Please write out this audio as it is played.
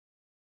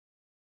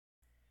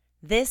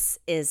This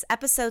is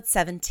episode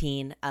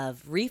 17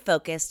 of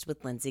Refocused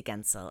with Lindsay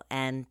Gensel,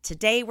 and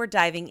today we're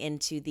diving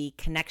into the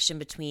connection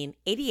between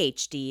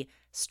ADHD,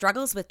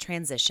 struggles with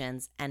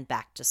transitions, and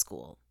back to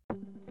school.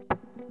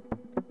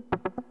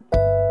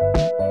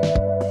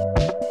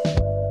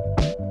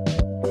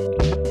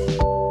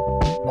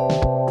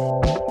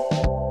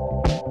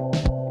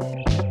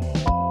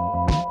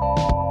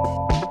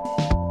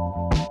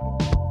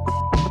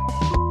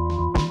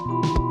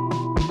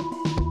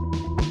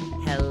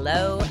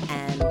 Hello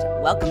and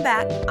welcome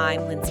back.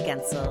 I'm Lindsay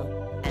Gensel,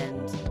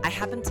 and I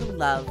happen to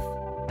love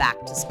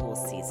back to school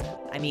season.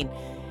 I mean,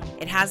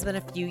 it has been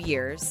a few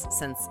years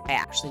since I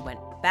actually went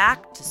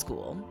back to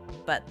school,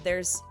 but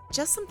there's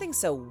just something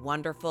so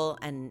wonderful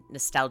and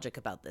nostalgic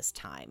about this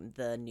time.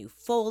 The new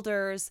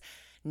folders,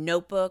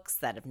 notebooks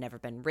that have never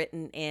been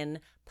written in,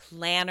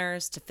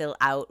 planners to fill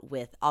out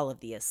with all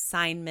of the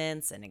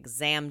assignments and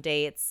exam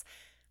dates.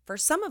 For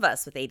some of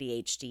us with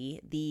ADHD,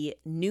 the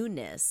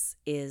newness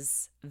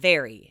is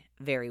very,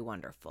 very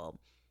wonderful.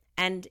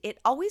 And it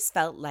always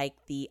felt like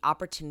the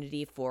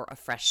opportunity for a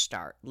fresh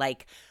start.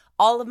 Like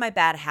all of my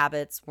bad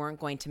habits weren't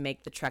going to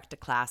make the trek to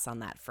class on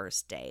that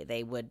first day.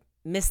 They would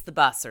miss the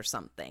bus or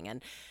something,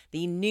 and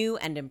the new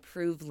and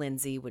improved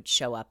Lindsay would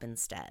show up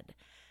instead.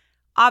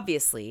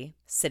 Obviously,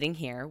 sitting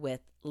here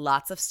with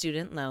lots of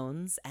student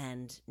loans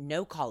and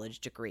no college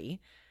degree,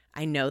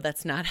 I know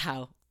that's not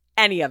how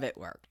any of it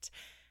worked.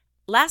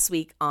 Last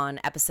week on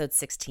episode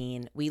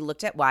 16, we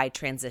looked at why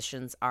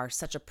transitions are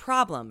such a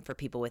problem for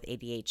people with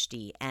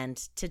ADHD. And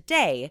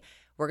today,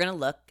 we're going to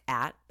look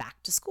at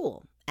back to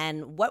school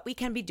and what we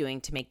can be doing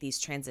to make these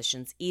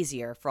transitions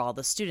easier for all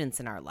the students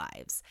in our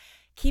lives.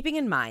 Keeping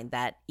in mind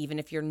that even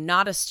if you're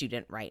not a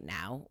student right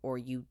now or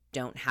you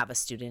don't have a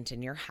student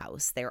in your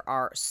house, there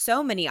are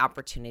so many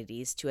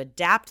opportunities to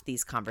adapt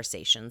these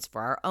conversations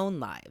for our own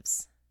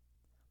lives.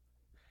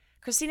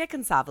 Christina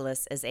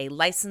Consavelis is a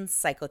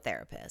licensed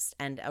psychotherapist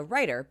and a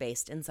writer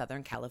based in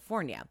Southern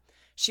California.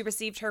 She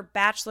received her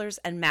bachelor's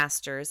and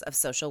master's of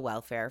social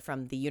welfare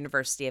from the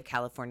University of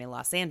California,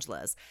 Los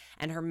Angeles,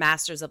 and her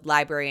master's of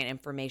library and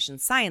information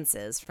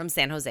sciences from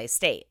San Jose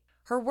State.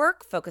 Her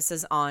work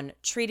focuses on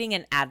treating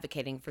and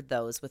advocating for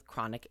those with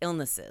chronic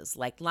illnesses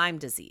like Lyme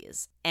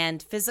disease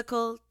and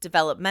physical,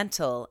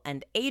 developmental,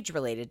 and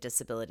age-related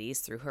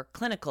disabilities through her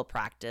clinical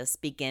practice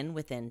Begin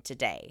Within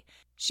Today.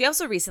 She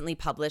also recently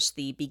published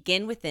the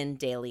Begin Within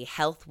Daily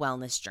Health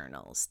Wellness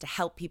Journals to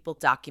help people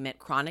document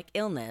chronic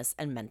illness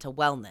and mental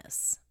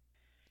wellness.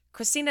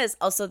 Christina is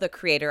also the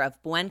creator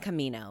of Buen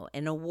Camino,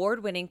 an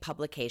award-winning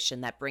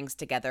publication that brings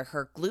together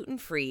her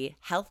gluten-free,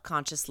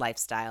 health-conscious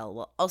lifestyle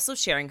while also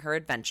sharing her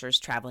adventures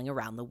traveling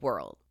around the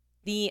world.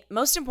 The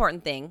most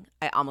important thing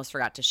I almost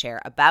forgot to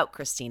share about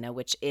Christina,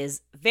 which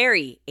is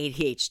very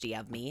ADHD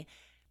of me,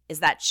 is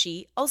that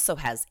she also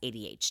has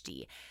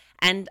ADHD.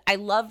 And I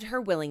loved her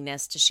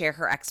willingness to share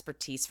her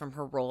expertise from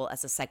her role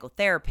as a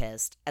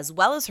psychotherapist, as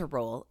well as her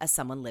role as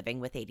someone living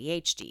with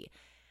ADHD.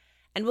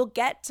 And we'll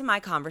get to my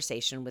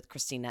conversation with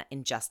Christina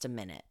in just a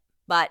minute.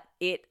 But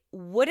it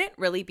wouldn't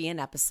really be an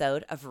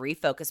episode of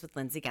Refocus with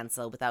Lindsay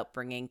Gensel without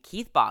bringing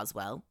Keith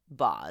Boswell,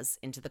 Boz,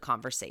 into the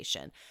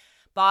conversation.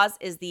 Boz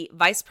is the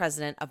Vice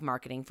President of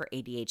Marketing for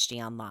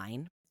ADHD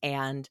Online.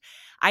 And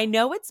I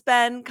know it's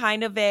been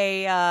kind of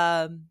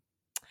a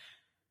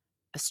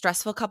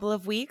stressful couple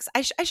of weeks.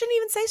 I shouldn't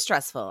even say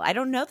stressful. I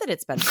don't know that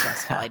it's been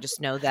stressful. I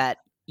just know that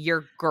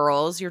your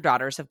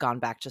daughters have gone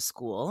back to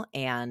school,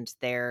 and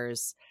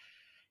there's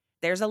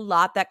a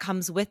lot that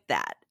comes with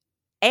that.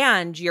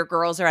 And your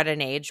girls are at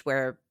an age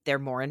where they're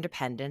more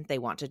independent. They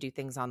want to do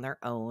things on their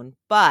own,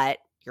 but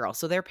you're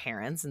also their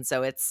parents. And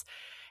so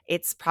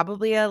it's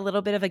probably a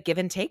little bit of a give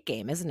and take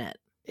game, isn't it?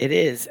 It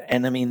is.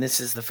 And I mean,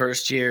 this is the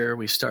first year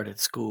we've started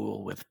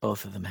school with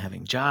both of them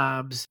having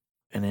jobs.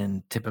 And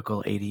in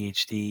typical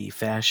ADHD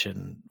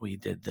fashion, we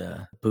did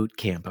the boot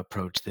camp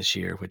approach this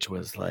year, which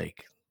was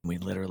like, we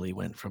literally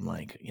went from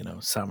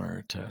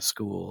summer to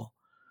school,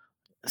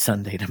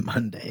 Sunday to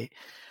Monday.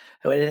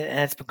 And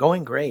it's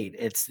going great.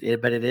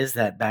 But it is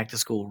that back to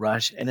school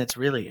rush. And it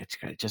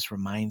just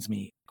reminds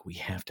me we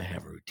have to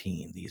have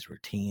these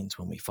routines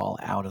when we fall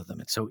out of them.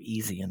 It's so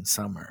easy in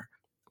summer.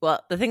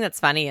 Well, the thing that's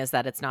funny is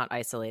that it's not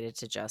isolated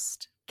to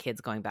just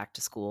kids going back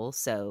to school.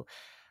 So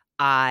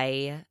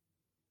I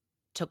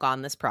took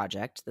on this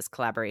project, this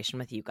collaboration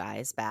with you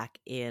guys back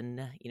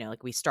in,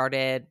 we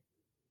started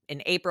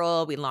in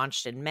April, we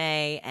launched in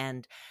May,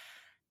 and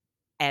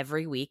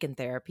every week in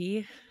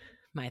therapy,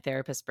 my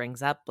therapist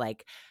brings up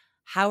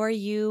how are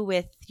you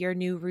with your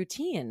new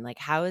routine?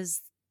 How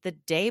is the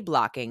day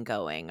blocking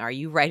going? Are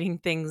you writing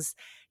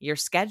your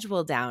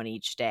schedule down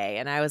each day?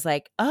 And I was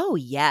like, oh,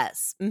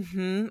 yes.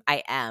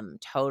 I am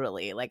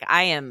totally.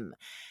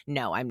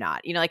 No, I'm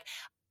not.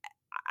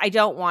 I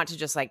don't want to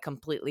just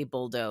completely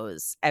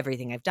bulldoze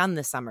everything I've done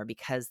this summer,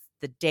 because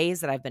the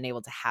days that I've been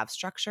able to have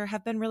structure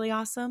have been really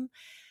awesome.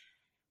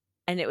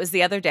 And it was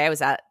the other day I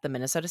was at the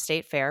Minnesota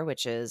State Fair,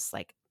 which is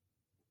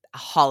a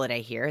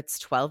holiday here. It's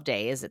 12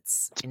 days.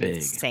 It's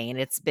insane.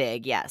 Big. It's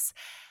big, yes.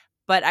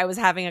 But I was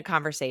having a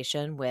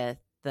conversation with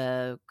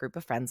the group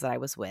of friends that I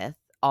was with,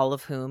 all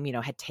of whom,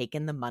 had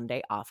taken the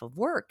Monday off of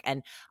work.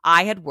 And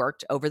I had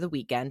worked over the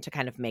weekend to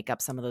kind of make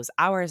up some of those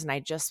hours. And I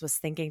just was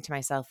thinking to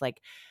myself,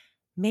 like,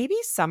 maybe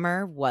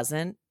summer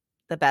wasn't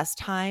the best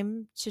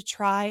time to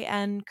try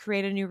and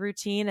create a new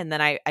routine. And then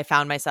I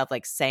found myself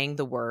like saying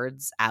the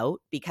words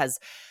out, because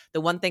the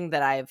one thing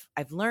that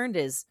I've learned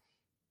is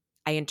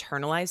I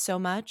internalize so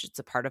much. It's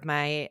a part of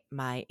my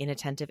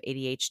inattentive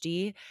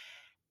ADHD.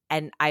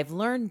 And I've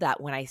learned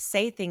that when I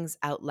say things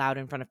out loud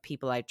in front of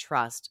people I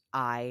trust,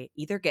 I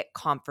either get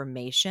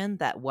confirmation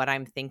that what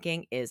I'm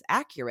thinking is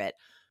accurate,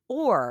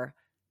 or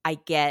I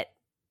get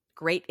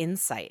great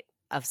insight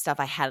of stuff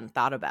I hadn't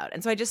thought about.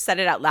 And so I just said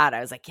it out loud. I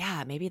was like,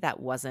 yeah, maybe that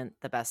wasn't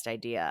the best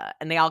idea.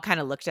 And they all kind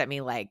of looked at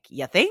me like,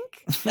 you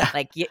think?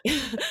 Like,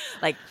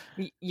 like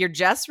you're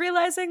just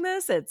realizing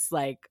this? It's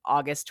like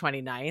August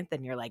 29th,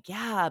 and you're like,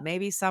 yeah,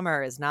 maybe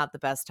summer is not the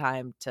best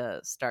time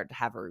to start to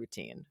have a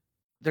routine.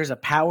 There's a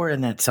power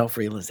in that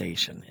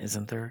self-realization,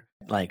 isn't there?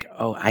 Like,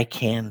 oh, I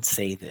can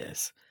say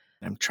this.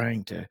 I'm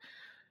trying to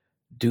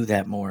do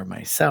that more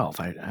myself.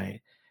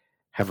 I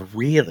have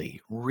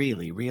really,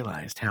 really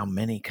realized how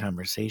many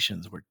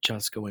conversations were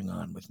just going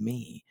on with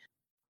me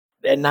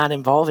and not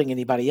involving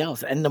anybody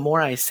else. And the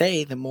more I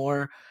say, the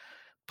more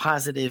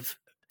positive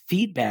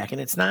feedback. And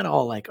it's not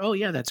all like, oh,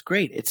 yeah, that's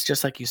great. It's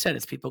just like you said,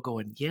 it's people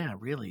going, yeah,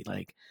 really.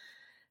 Like,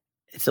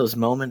 it's those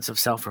moments of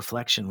self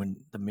reflection when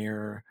the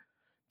mirror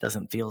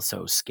doesn't feel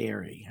so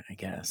scary, I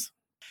guess.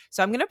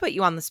 So I'm going to put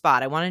you on the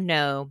spot. I want to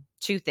know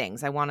two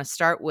things. I want to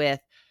start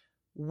with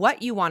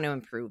what you want to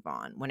improve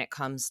on when it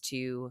comes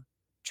to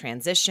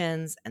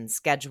transitions and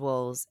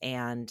schedules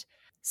and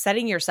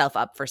setting yourself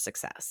up for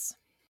success.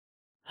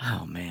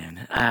 Oh,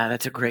 man.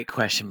 That's a great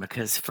question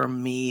because for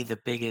me, the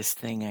biggest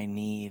thing I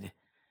need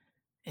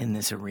in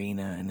this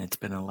arena, and it's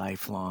been a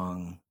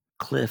lifelong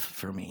cliff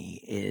for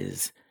me,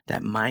 is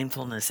that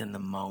mindfulness in the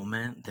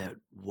moment that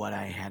what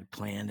I had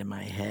planned in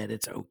my head,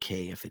 it's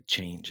okay if it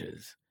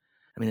changes.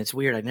 I mean, it's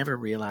weird. I never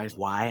realized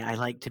why I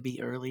like to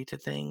be early to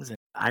things. And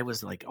I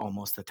was like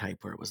almost the type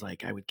where it was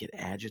like I would get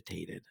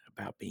agitated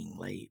about being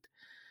late.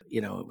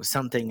 It was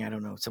something, I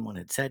don't know, someone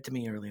had said to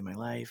me early in my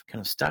life,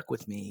 kind of stuck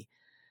with me,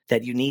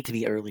 that you need to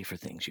be early for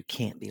things. You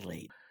can't be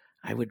late.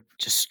 I would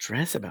just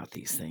stress about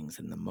these things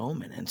in the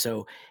moment. And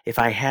so if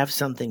I have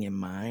something in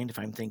mind, if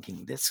I'm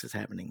thinking this is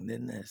happening,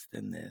 then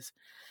this,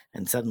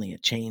 and suddenly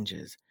it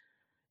changes,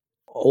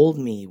 old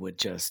me would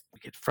just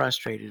get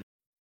frustrated.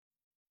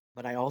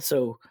 But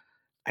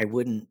I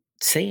wouldn't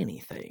say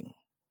anything,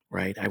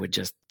 right? I would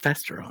just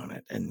fester on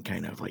it and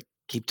kind of like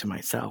keep to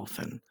myself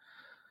and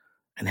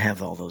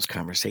have all those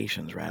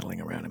conversations rattling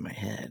around in my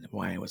head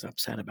why I was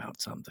upset about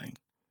something,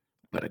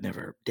 but I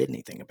never did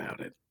anything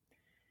about it.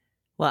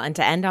 Well, and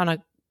to end on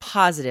a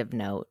positive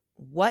note,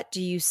 what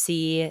do you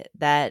see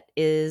that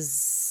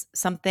is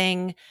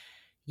something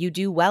you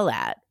do well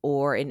at,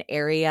 or an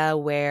area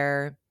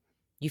where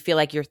you feel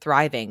like you're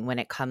thriving when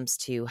it comes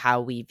to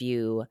how we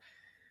view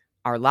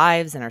our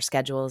lives and our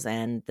schedules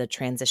and the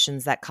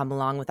transitions that come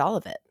along with all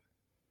of it?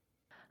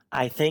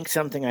 I think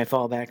something I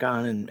fall back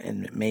on,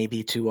 and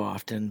maybe too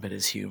often, but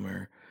is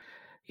humor.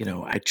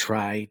 I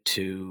try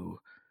to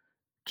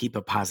keep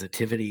a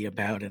positivity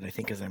about it. I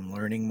think as I'm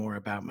learning more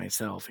about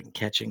myself and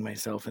catching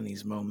myself in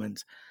these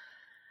moments,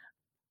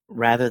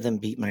 rather than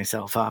beat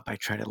myself up, I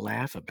try to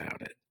laugh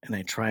about it. And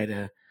I try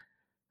to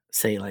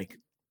say, like,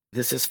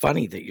 this is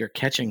funny that you're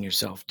catching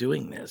yourself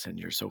doing this and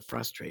you're so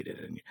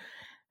frustrated.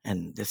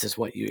 And this is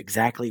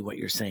exactly what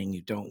you're saying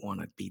you don't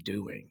want to be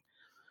doing.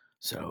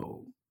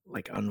 So,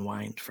 like,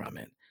 unwind from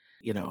it.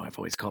 I've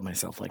always called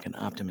myself like an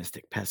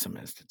optimistic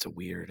pessimist. It's a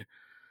weird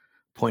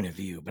point of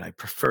view, but I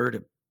prefer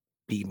to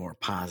be more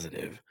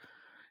positive,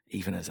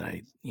 even as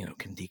I,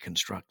 can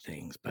deconstruct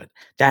things. But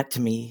that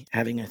to me,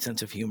 having a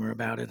sense of humor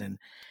about it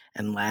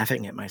and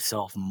laughing at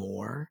myself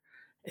more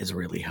is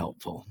really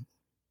helpful.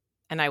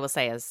 And I will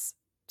say, as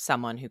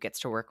someone who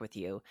gets to work with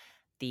you,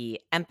 the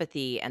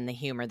empathy and the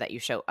humor that you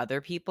show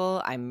other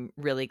people, I'm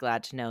really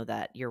glad to know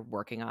that you're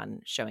working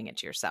on showing it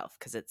to yourself,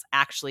 because it's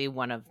actually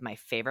one of my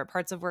favorite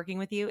parts of working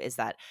with you is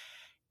that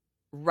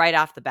right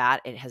off the bat,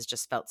 it has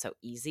just felt so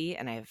easy,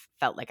 and I've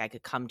felt like I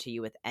could come to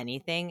you with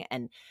anything.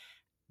 And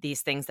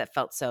these things that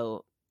felt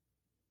so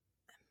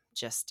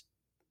just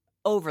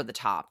over the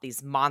top,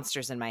 these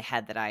monsters in my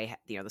head that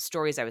the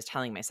stories I was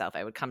telling myself,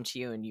 I would come to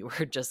you and you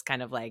were just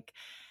kind of like,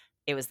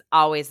 it was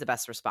always the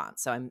best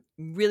response. So I'm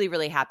really,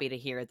 really happy to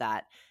hear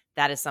that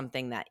that is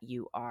something that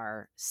you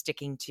are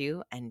sticking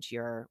to, and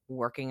you're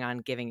working on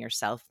giving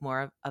yourself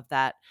more of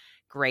that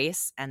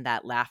grace and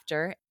that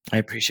laughter. I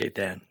appreciate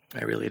that.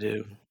 I really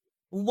do.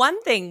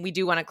 One thing we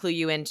do want to clue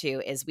you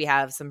into is we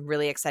have some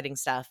really exciting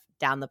stuff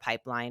down the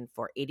pipeline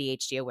for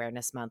ADHD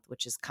Awareness Month,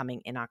 which is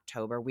coming in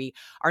October. We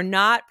are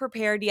not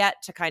prepared yet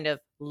to kind of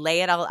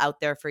lay it all out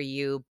there for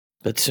you.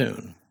 But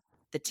soon.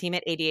 The team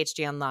at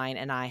ADHD Online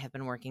and I have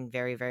been working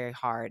very, very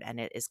hard, and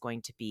it is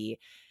going to be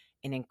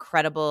an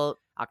incredible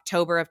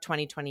October of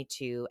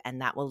 2022.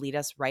 And that will lead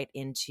us right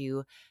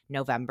into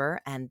November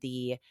and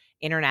the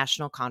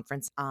International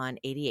Conference on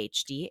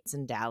ADHD is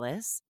in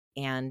Dallas.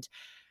 And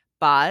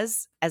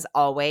Boz, as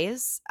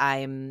always,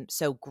 I'm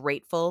so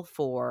grateful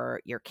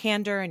for your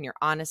candor and your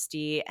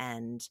honesty,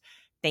 and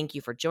thank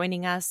you for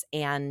joining us.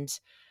 And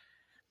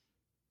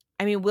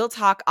I mean, we'll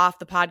talk off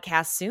the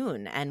podcast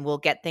soon, and we'll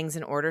get things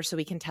in order so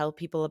we can tell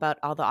people about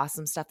all the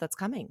awesome stuff that's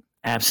coming.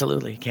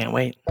 Absolutely. Can't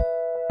wait.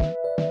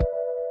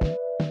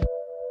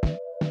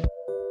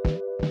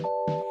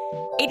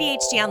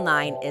 ADHD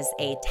Online is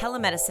a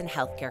telemedicine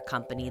healthcare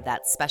company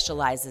that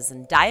specializes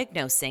in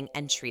diagnosing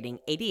and treating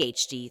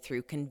ADHD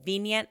through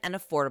convenient and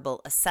affordable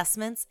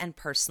assessments and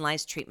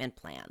personalized treatment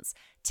plans,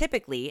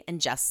 typically in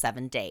just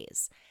 7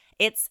 days.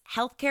 It's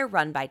healthcare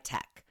run by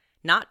tech,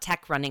 not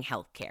tech running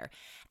healthcare.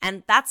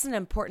 And that's an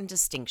important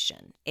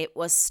distinction. It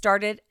was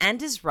started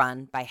and is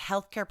run by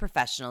healthcare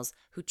professionals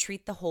who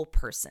treat the whole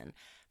person,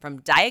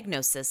 from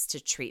diagnosis to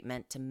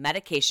treatment to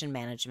medication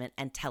management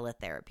and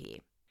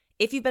teletherapy.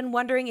 If you've been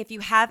wondering if you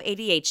have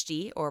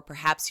ADHD, or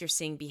perhaps you're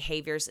seeing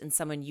behaviors in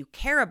someone you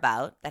care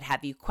about that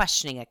have you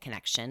questioning a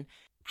connection,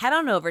 head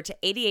on over to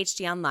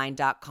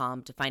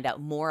ADHDonline.com to find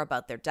out more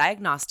about their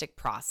diagnostic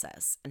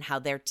process and how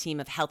their team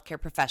of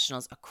healthcare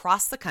professionals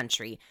across the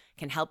country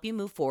can help you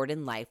move forward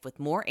in life with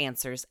more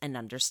answers and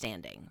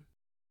understanding.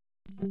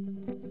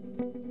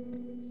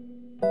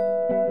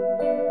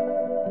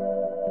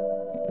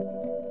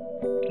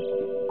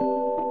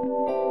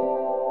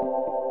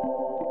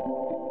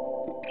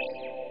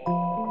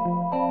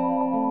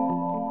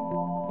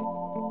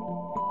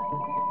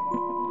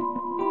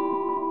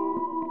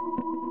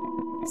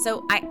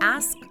 So I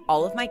ask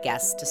all of my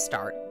guests to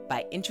start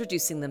by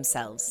introducing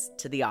themselves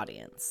to the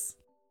audience.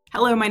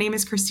 Hello, my name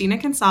is Christina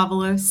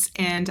Consavalos,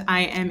 and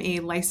I am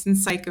a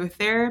licensed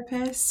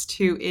psychotherapist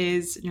who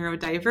is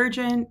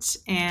neurodivergent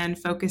and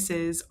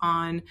focuses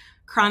on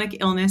chronic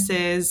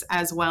illnesses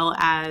as well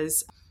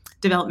as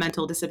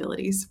developmental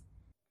disabilities.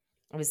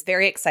 I was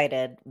very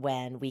excited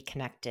when we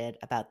connected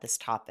about this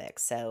topic.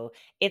 So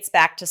it's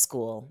back to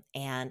school.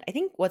 And I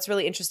think what's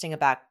really interesting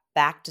about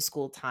back to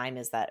school time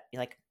is that,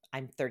 like,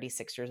 I'm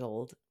 36 years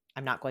old.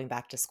 I'm not going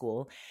back to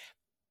school.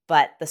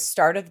 But the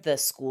start of the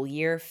school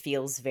year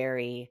feels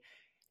very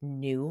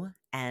new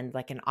and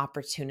like an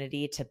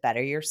opportunity to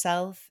better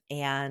yourself,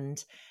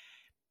 and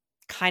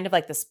kind of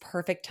like this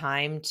perfect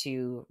time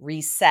to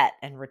reset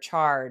and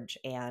recharge.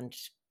 And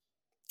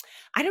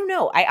I don't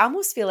know, I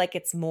almost feel like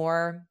it's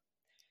more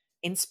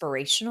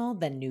inspirational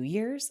than New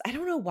Year's. I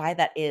don't know why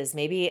that is.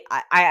 Maybe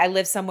I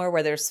live somewhere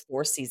where there's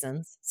 4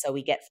 seasons, so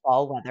we get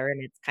fall weather,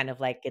 and it's kind of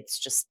like it's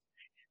just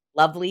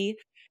lovely.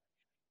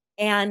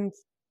 And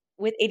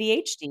with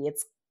ADHD,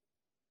 it's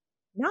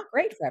not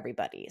great for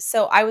everybody.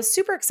 So I was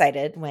super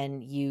excited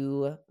when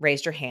you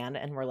raised your hand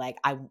and were like,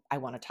 I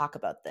want to talk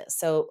about this.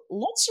 So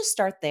let's just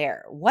start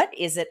there. What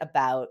is it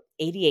about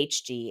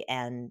ADHD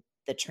and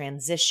the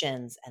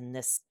transitions and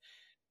this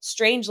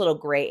strange little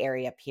gray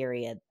area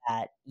period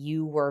that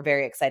you were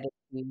very excited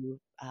to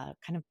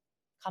kind of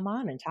come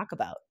on and talk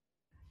about?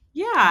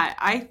 Yeah,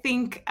 I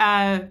think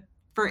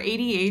for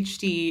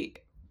ADHD,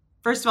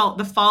 first of all,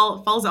 the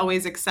fall's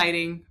always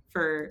exciting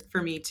for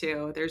me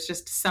too. There's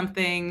just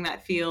something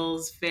that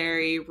feels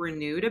very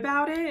renewed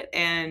about it,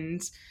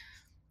 and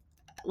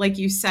like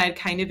you said,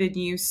 kind of a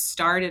new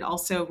start. It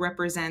also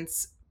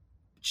represents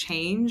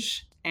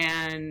change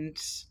and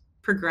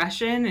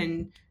progression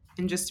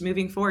and just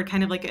moving forward,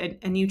 kind of like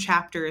a new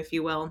chapter, if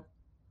you will.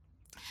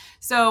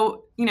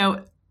 So,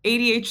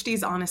 ADHD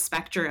is on a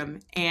spectrum,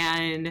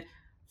 and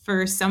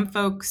for some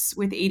folks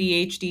with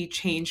ADHD,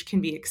 change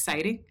can be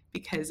exciting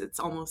because it's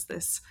almost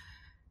this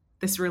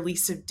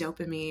release of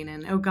dopamine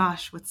and, oh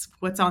gosh,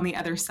 what's on the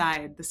other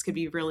side? This could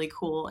be really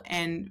cool.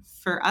 And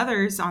for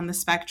others on the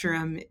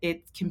spectrum,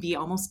 it can be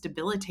almost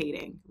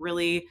debilitating,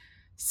 really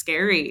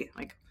scary.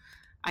 Like,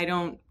 I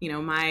don't,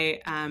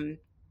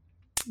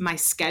 my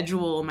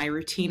schedule, my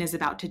routine is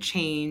about to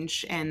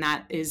change, and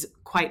that is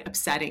quite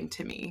upsetting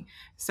to me.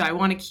 So I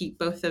want to keep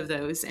both of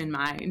those in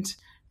mind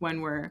when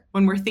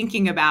we're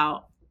thinking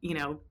about,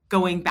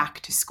 going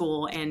back to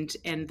school and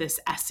this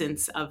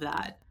essence of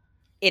that.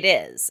 It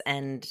is.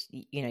 And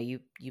you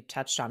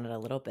touched on it a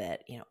little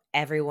bit.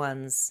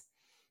 Everyone's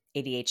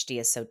ADHD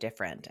is so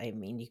different. I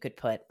mean, you could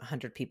put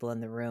 100 people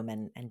in the room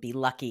and be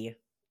lucky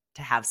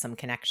to have some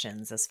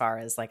connections as far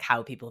as like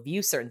how people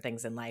view certain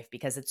things in life,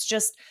 because it's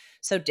just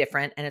so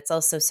different. And it's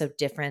also so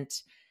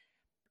different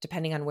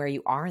depending on where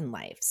you are in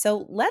life.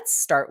 So let's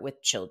start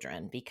with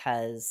children,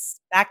 because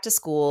back to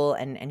school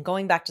and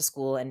going back to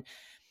school, and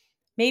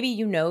maybe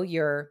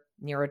you're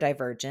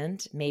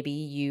neurodivergent, maybe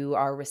you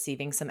are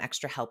receiving some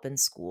extra help in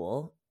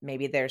school,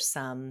 maybe there's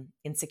some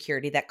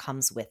insecurity that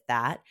comes with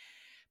that.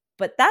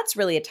 But that's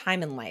really a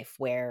time in life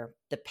where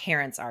the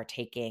parents are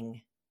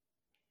taking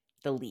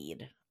the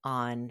lead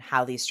on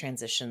how these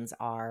transitions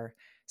are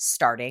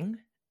starting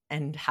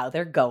and how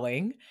they're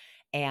going.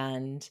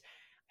 And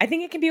I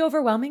think it can be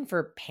overwhelming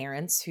for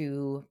parents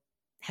who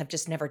have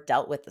just never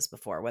dealt with this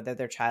before, whether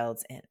their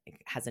child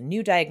has a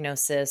new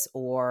diagnosis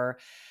or,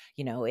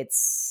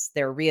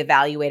 they're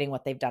reevaluating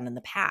what they've done in the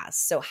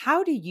past. So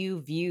how do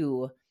you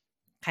view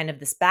kind of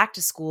this back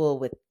to school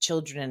with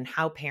children and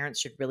how parents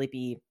should really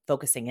be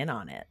focusing in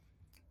on it?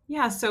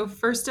 Yeah, so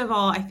first of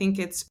all, I think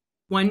it's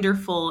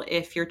wonderful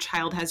if your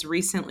child has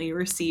recently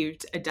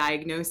received a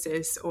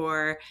diagnosis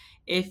or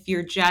if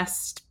you're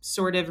just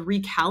sort of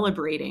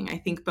recalibrating. I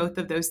think both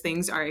of those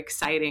things are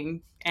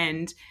exciting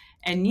and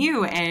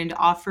new and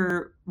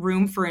offer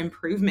room for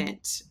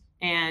improvement.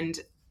 And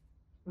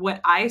what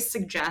I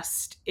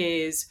suggest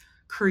is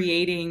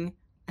creating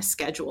a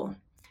schedule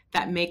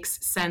that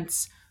makes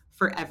sense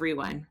for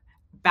everyone.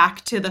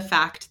 Back to the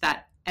fact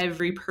that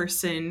every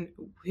person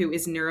who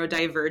is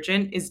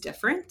neurodivergent is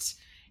different.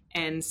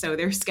 And so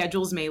their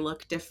schedules may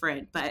look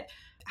different, but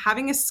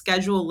having a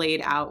schedule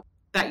laid out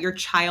that your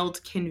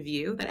child can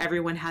view, that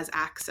everyone has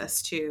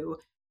access to,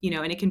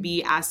 and it can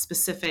be as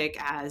specific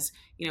as,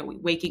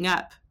 waking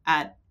up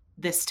at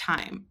this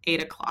time,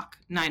 8 o'clock,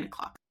 9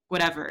 o'clock,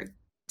 whatever,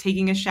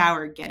 taking a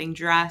shower, getting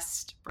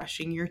dressed,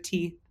 brushing your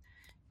teeth,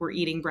 we're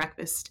eating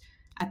breakfast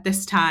at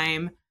this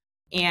time,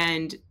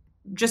 and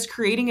just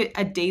creating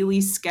a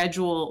daily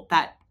schedule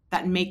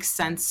that makes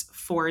sense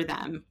for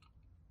them.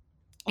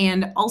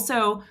 And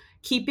also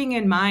keeping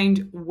in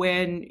mind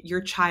when your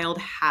child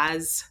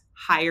has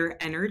higher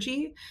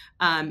energy,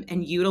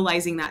 and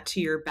utilizing that to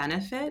your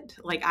benefit.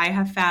 Like I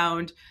have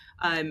found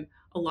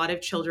a lot of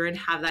children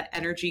have that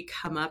energy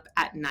come up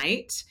at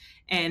night.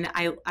 And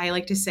I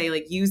like to say,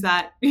 like, use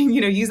that,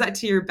 use that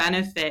to your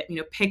benefit,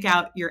 pick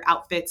out your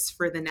outfits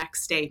for the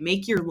next day,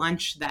 make your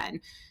lunch then.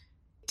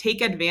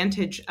 Take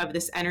advantage of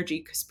this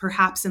energy because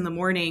perhaps in the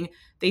morning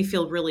they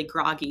feel really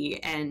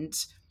groggy and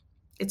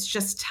it's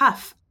just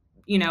tough.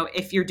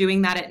 If you're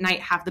doing that at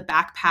night, have the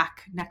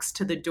backpack next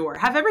to the door,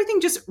 have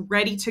everything just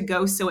ready to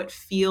go so it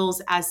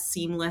feels as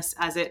seamless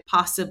as it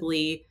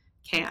possibly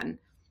can.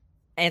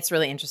 It's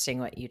really interesting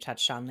what you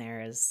touched on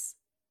there is,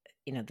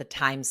 the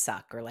time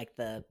suck or like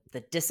the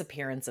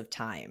disappearance of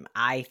time.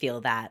 I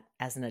feel that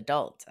as an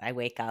adult. I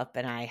wake up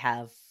and I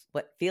have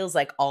what feels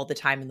like all the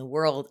time in the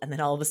world. And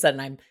then all of a sudden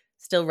I'm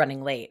still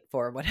running late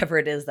for whatever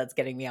it is that's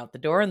getting me out the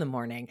door in the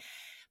morning.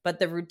 But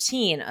the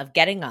routine of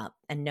getting up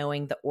and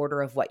knowing the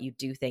order of what you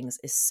do things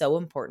is so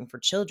important for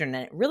children.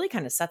 And it really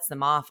kind of sets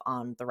them off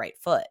on the right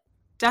foot.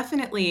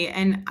 Definitely.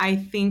 And I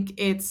think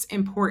it's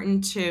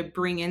important to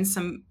bring in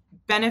some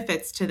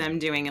benefits to them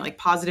doing it, like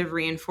positive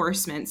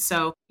reinforcement.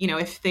 So,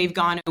 if they've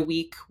gone a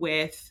week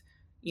with,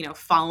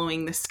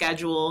 following the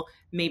schedule,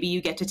 maybe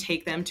you get to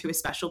take them to a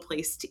special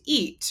place to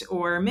eat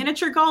or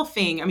miniature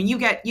golfing. I mean, you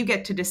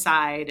get to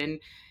decide. And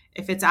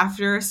if it's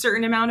after a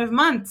certain amount of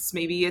months,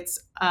 maybe it's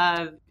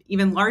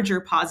even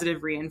larger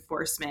positive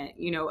reinforcement.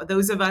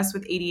 Those of us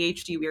with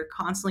ADHD, we are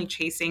constantly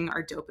chasing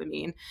our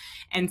dopamine.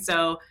 And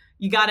so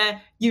you gotta,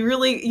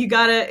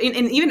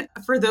 and even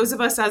for those of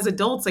us as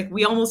adults, like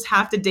we almost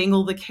have to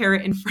dangle the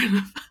carrot in front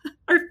of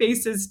our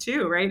faces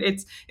too, right?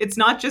 It's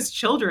not just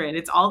children,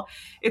 it's all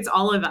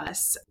of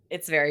us.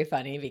 It's very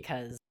funny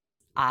because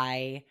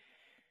I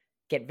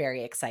get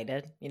very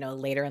excited,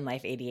 later in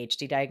life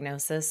ADHD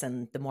diagnosis.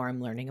 And the more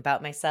I'm learning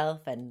about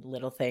myself and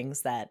little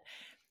things that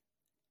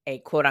a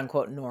quote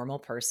unquote normal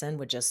person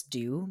would just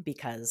do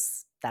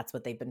because that's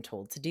what they've been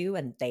told to do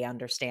and they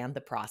understand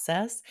the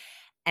process.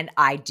 And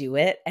I do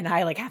it and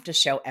I like have to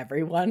show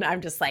everyone.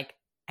 I'm just like,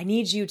 I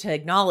need you to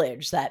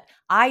acknowledge that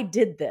I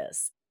did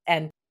this.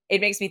 And it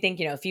makes me think,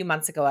 a few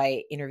months ago,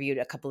 I interviewed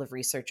a couple of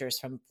researchers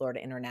from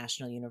Florida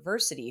International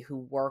University who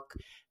work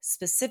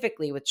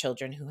specifically with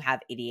children who have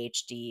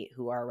ADHD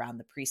who are around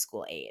the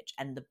preschool age.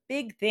 And the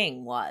big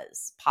thing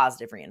was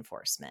positive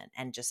reinforcement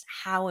and just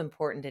how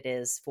important it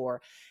is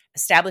for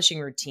establishing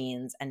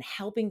routines and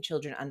helping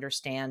children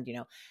understand,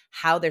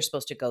 how they're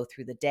supposed to go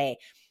through the day.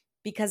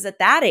 Because at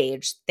that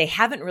age, they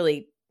haven't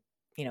really,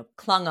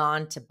 clung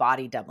on to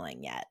body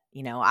doubling yet.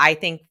 I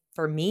think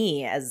for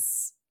me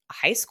as a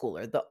high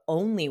schooler, the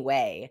only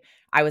way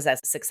I was as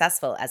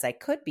successful as I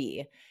could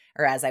be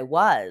or as I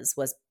was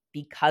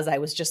because I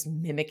was just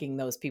mimicking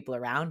those people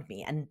around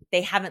me. And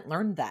they haven't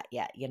learned that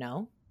yet,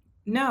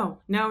 No.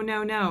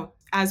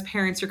 As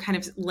parents, you're kind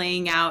of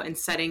laying out and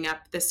setting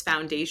up this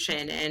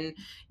foundation and,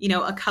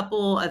 a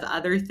couple of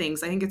other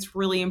things. I think it's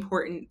really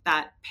important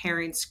that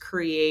parents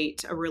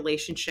create a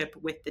relationship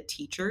with the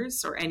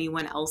teachers or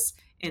anyone else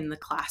in the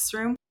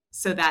classroom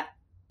so that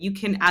you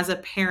can, as a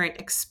parent,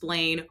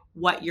 explain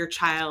what your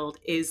child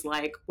is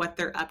like, what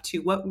they're up to,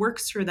 what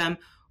works for them,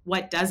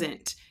 what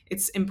doesn't.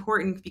 It's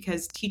important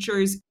because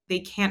teachers, they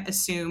can't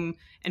assume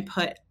and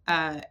put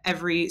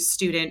every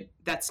student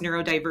that's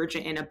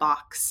neurodivergent in a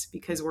box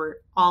because we're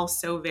all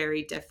so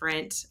very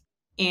different.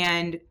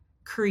 And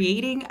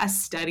creating a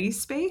study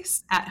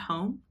space at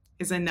home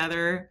is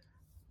another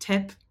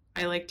tip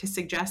I like to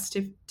suggest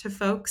to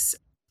folks.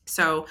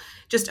 So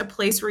just a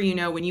place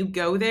where, when you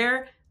go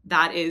there,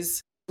 that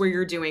is where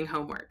you're doing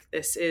homework.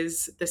 This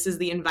is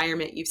the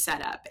environment you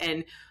set up.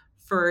 And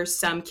for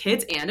some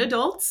kids and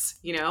adults,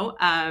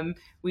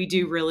 we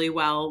do really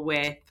well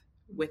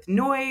with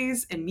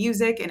noise and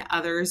music, and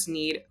others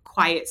need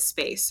quiet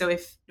space. So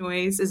if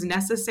noise is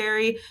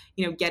necessary,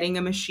 getting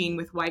a machine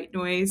with white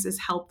noise is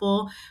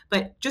helpful,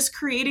 but just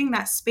creating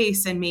that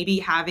space and maybe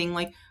having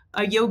like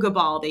a yoga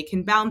ball they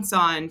can bounce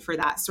on for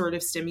that sort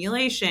of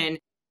stimulation,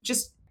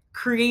 just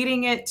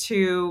creating it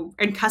to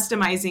and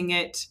customizing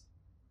it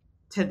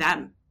to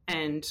them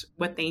and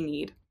what they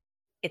need.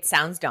 It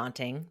sounds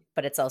daunting,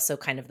 but it's also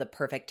kind of the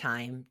perfect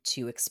time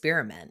to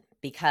experiment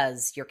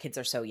because your kids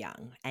are so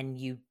young and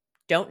you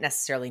don't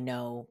necessarily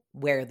know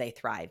where they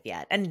thrive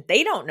yet. And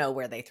they don't know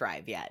where they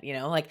thrive yet.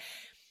 Like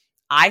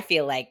I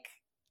feel like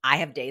I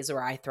have days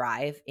where I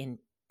thrive in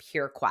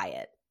pure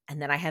quiet.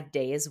 And then I have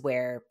days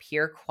where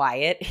pure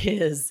quiet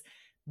is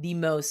the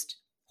most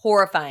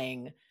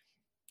horrifying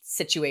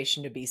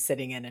situation to be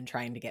sitting in and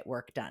trying to get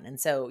work done. And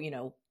so,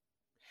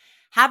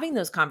 having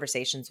those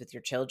conversations with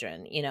your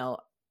children,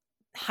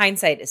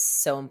 hindsight is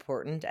so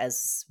important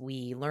as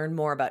we learn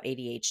more about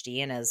ADHD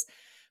and as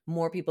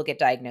more people get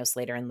diagnosed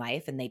later in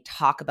life and they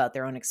talk about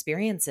their own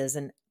experiences.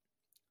 And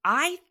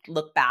I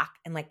look back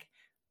and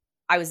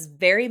I was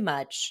very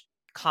much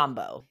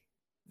combo,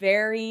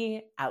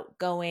 very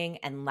outgoing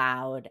and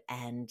loud.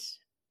 And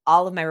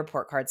all of my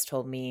report cards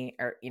told me,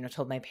 or,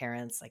 told my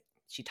parents,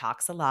 she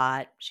talks a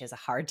lot. She has a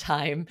hard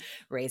time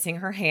raising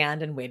her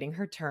hand and waiting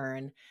her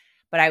turn.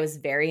 But I was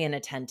very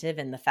inattentive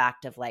in the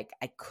fact of I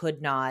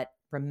could not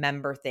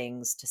remember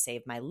things to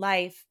save my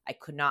life. I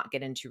could not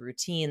get into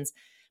routines,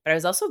 but I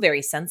was also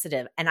very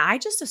sensitive. And I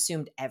just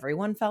assumed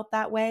everyone felt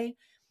that way.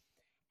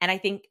 And I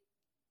think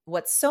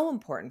what's so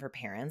important for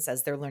parents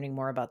as they're learning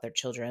more about their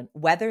children,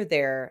 whether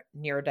they're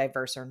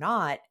neurodiverse or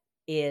not,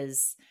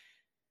 is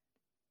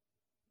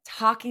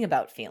talking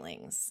about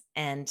feelings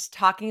and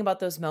talking about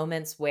those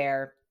moments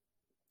where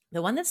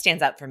the one that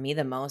stands out for me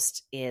the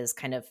most is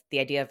kind of the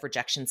idea of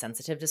rejection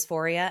sensitive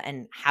dysphoria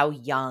and how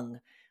young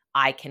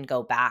I can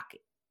go back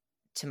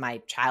to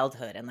my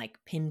childhood and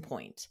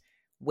pinpoint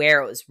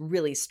where it was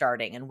really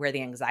starting and where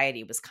the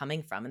anxiety was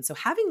coming from. And so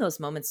having those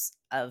moments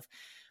of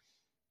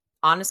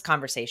honest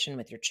conversation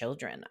with your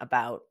children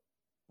about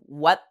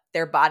what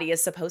their body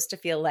is supposed to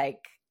feel like.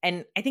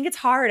 And I think it's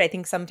hard. I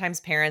think sometimes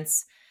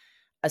parents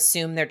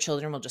assume their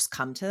children will just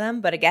come to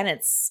them. But again,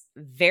 it's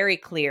very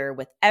clear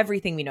with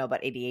everything we know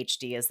about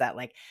ADHD is that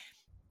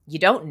you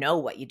don't know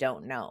what you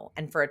don't know.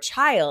 And for a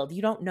child,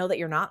 you don't know that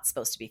you're not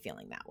supposed to be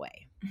feeling that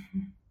way.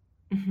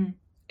 Mm-hmm. Mm-hmm.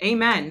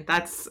 Amen.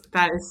 That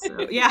is,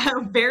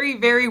 very,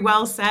 very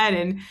well said.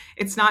 And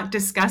it's not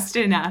discussed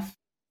enough.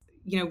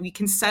 We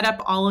can set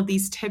up all of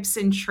these tips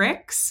and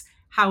tricks.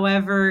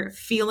 However,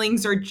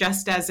 feelings are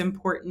just as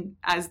important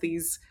as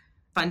these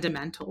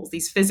fundamentals,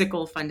 these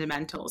physical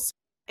fundamentals.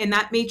 And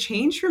that may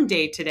change from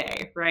day to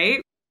day,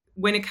 right?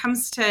 When it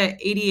comes to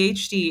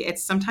ADHD,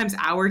 it's sometimes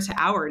hour to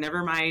hour,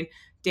 never mind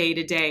day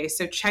to day.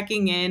 So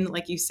checking in,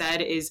 like you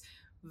said, is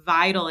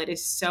vital. It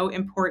is so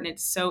important.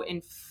 It's so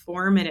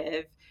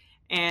informative.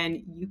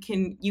 And you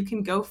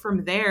can go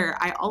from there.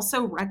 I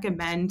also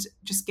recommend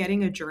just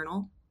getting a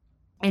journal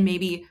and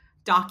maybe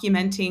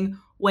documenting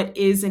what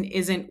is and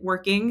isn't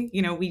working.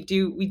 We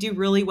do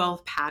really well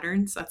with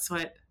patterns. That's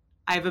what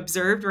I've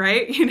observed,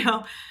 right?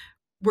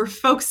 We're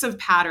folks of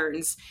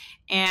patterns,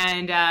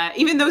 and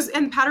even those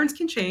and patterns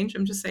can change.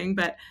 I'm just saying,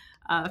 but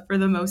for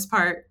the most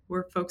part,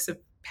 we're folks of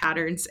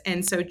patterns.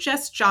 And so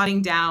just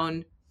jotting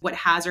down what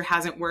has or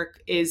hasn't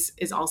worked is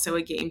also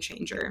a game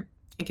changer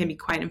and can be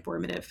quite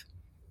informative.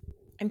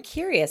 I'm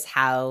curious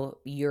how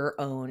your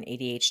own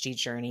ADHD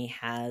journey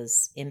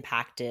has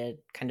impacted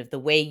kind of the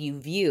way you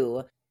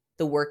view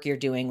the work you're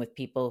doing with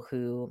people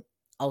who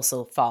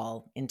also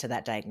fall into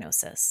that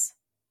diagnosis.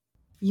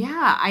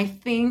 Yeah, I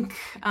think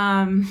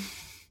I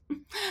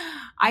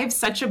have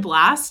such a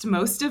blast.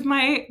 Most of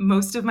my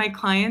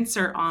clients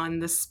are on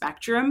the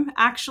spectrum,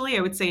 actually.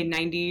 I would say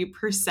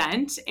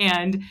 90%.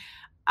 And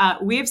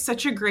we have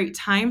such a great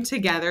time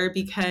together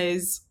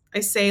because I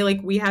say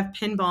we have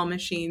pinball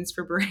machines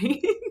for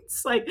brains.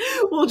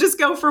 We'll just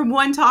go from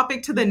one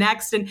topic to the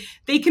next and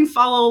they can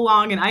follow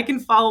along and I can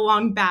follow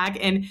along back.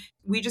 And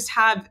we just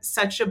have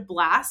such a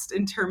blast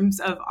in terms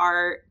of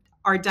our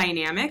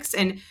dynamics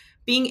and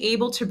being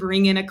able to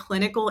bring in a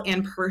clinical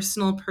and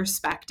personal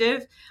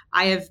perspective.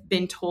 I have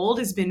been told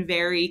has been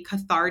very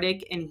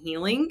cathartic and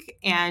healing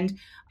and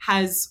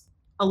has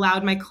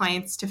allowed my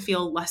clients to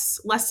feel less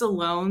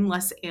alone,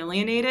 less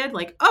alienated.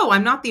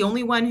 I'm not the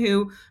only one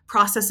who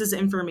processes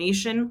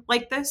information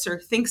like this or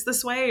thinks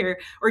this way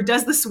or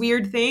does this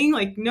weird thing.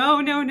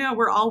 No,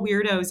 we're all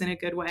weirdos in a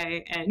good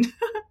way.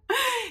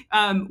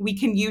 And we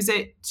can use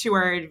it to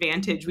our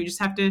advantage. We just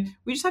have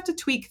to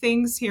tweak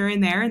things here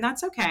and there, and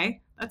that's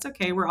okay. That's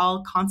okay. We're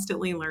all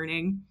constantly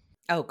learning.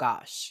 Oh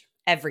gosh,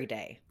 every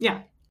day.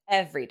 Yeah.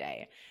 Every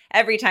day.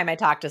 Every time I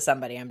talk to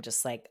somebody, I'm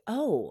just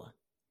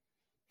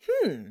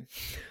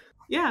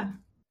Yeah.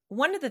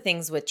 One of the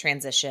things with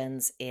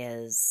transitions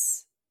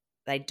is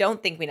that I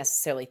don't think we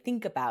necessarily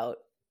think about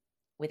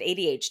with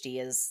ADHD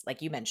is,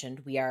 like you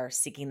mentioned, we are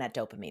seeking that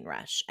dopamine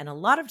rush. And a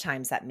lot of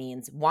times that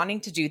means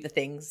wanting to do the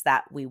things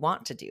that we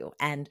want to do.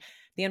 And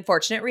the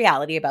unfortunate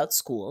reality about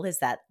school is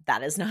that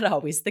that is not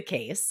always the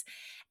case.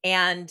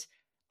 And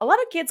a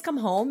lot of kids come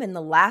home and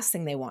the last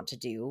thing they want to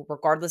do,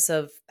 regardless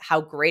of how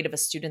great of a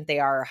student they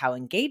are or how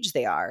engaged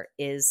they are,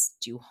 is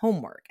do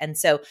homework. And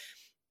so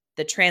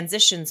the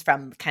transitions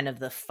from kind of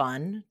the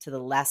fun to the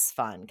less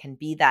fun can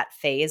be that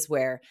phase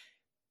where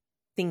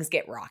things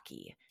get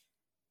rocky.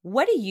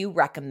 What do you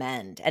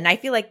recommend? And I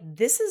feel like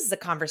this is a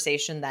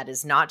conversation that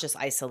is not just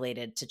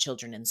isolated to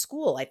children in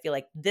school. I feel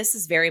like this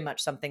is very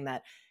much something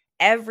that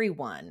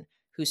everyone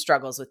who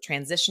struggles with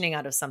transitioning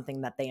out of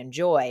something that they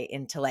enjoy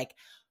into like,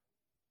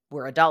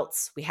 we're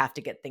adults, we have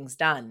to get things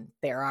done.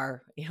 There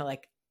are,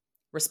 like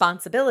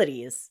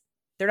responsibilities.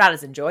 They're not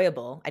as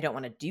enjoyable. I don't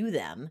want to do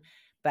them,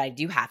 but I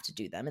do have to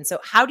do them. And so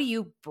how do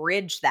you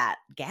bridge that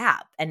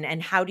gap?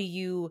 And how do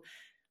you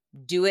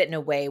do it in a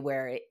way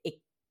where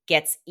it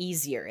gets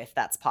easier if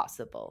that's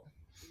possible?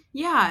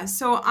 Yeah,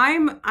 so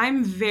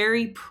I'm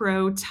very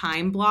pro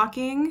time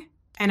blocking,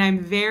 and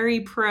I'm very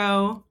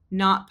pro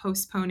not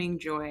postponing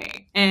joy.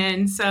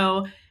 And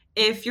so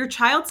if your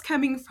child's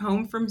coming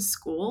home from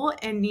school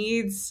and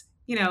needs,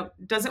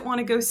 doesn't want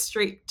to go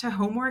straight to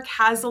homework,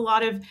 has a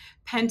lot of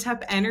pent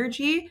up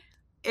energy,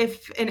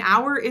 if an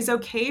hour is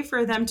okay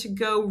for them to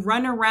go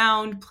run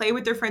around, play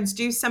with their friends,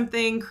 do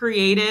something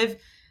creative,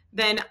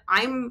 then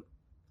I'm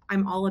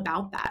all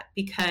about that,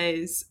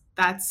 because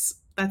that's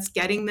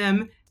getting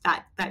them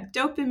that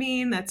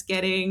dopamine,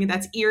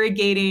 that's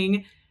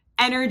irrigating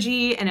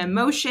energy and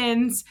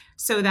emotions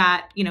so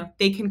that,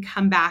 they can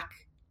come back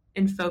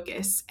and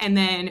focus. And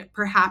then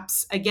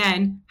perhaps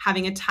again,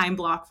 having a time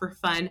block for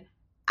fun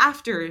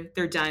after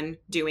they're done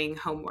doing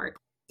homework.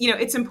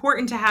 It's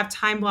important to have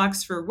time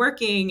blocks for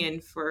working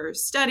and for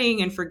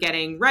studying and for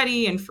getting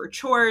ready and for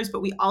chores,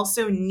 but we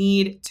also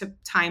need to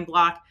time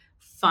block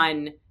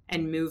fun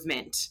and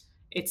movement.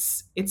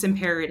 It's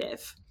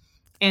imperative.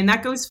 And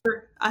that goes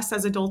for us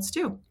as adults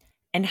too.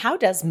 And how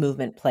does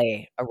movement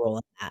play a role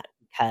in that?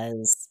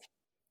 Because,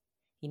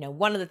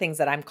 one of the things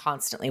that I'm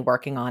constantly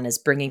working on is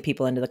bringing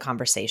people into the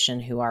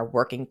conversation who are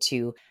working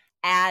to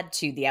add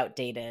to the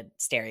outdated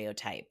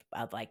stereotype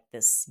of like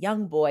this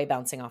young boy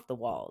bouncing off the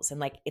walls. And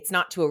like, it's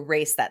not to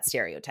erase that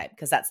stereotype,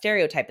 because that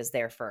stereotype is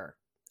there for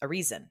a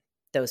reason.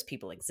 Those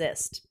people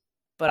exist.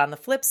 But on the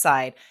flip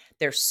side,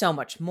 there's so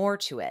much more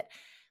to it.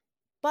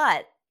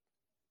 But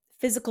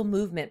physical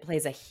movement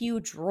plays a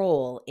huge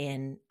role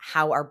in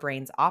how our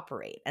brains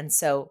operate. And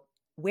so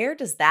where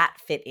does that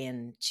fit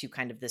into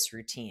kind of this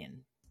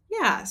routine?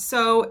 Yeah.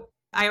 So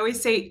I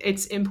always say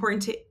it's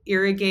important to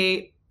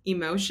irrigate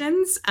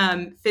emotions.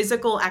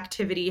 Physical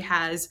activity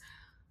has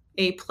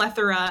a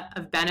plethora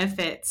of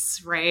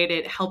benefits, right?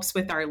 It helps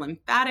with our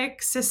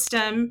lymphatic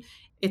system.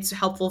 It's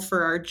helpful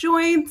for our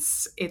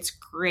joints. It's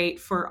great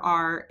for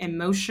our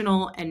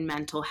emotional and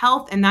mental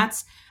health. And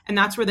that's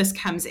where this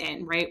comes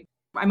in, right?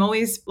 I'm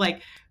always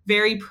like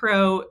very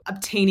pro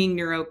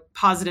obtaining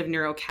positive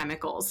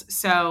neurochemicals.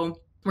 So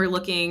we're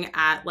looking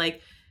at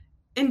like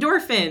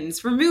endorphins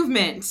for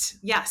movement.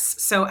 Yes.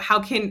 So how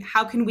can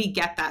we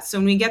get that? So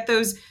when we get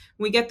those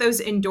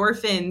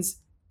endorphins,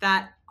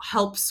 that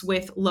helps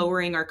with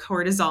lowering our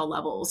cortisol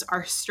levels,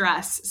 our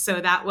stress. So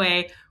that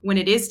way, when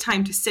it is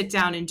time to sit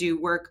down and do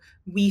work,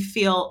 we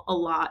feel a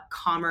lot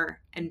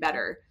calmer and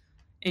better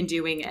in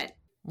doing it.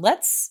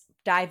 Let's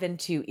dive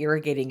into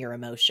irrigating your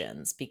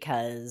emotions,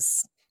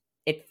 because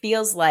it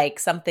feels like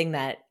something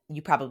that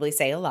you probably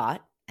say a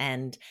lot.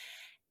 And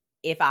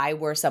if I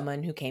were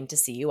someone who came to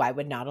see you, I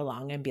would nod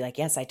along and be like,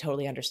 yes, I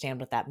totally understand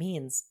what that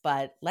means.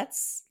 But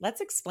let's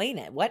explain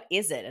it. What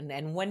is it?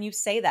 And when you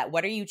say that,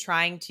 what are you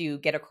trying to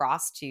get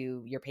across to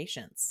your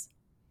patients?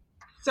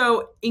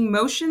 So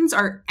emotions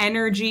are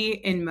energy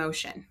in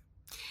motion.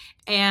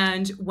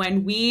 And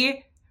when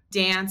we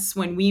dance,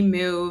 when we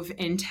move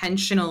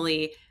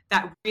intentionally,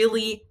 that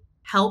really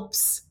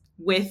helps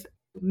with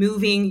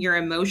moving your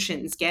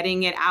emotions,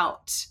 getting it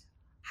out,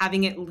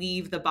 having it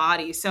leave the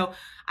body. So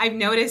I've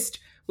noticed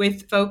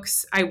with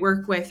folks I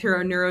work with who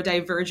are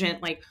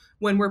neurodivergent, like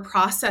when we're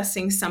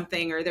processing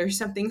something or there's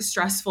something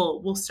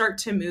stressful, we'll start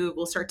to move,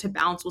 we'll start to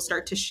bounce, we'll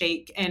start to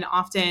shake. And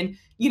often,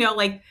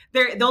 like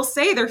they'll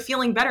say they're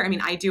feeling better. I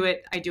mean, I do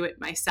it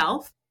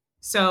myself.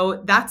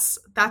 So that's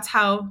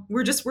how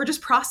we're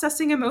just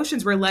processing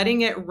emotions. We're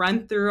letting it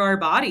run through our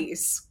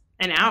bodies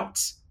and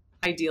out,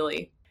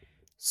 ideally.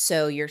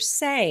 So you're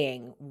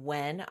saying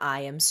when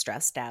I am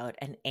stressed out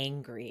and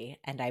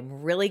angry and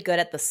I'm really good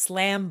at the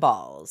slam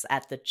balls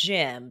at the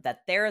gym,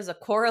 that there is a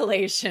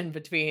correlation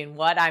between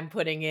what I'm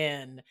putting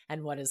in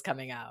and what is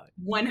coming out.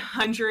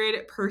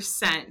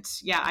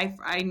 100%. Yeah,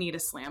 I need a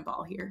slam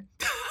ball here.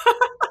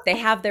 They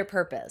have their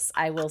purpose,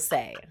 I will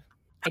say.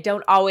 I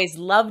don't always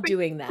love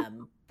doing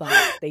them,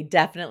 but they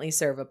definitely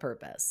serve a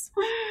purpose.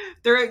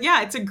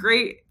 It's a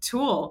great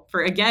tool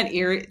for, again,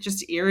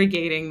 just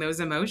irrigating those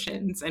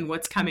emotions and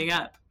what's coming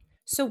up.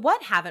 So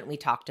what haven't we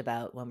talked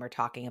about when we're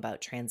talking about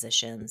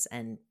transitions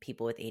and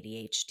people with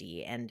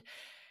ADHD, and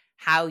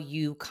how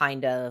you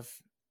kind of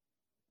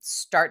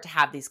start to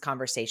have these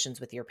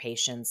conversations with your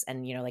patients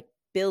and, like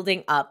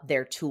building up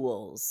their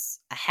tools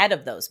ahead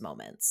of those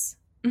moments?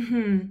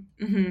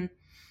 Mm-hmm. Mm-hmm.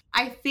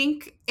 I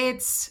think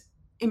it's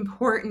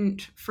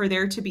important for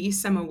there to be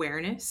some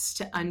awareness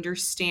to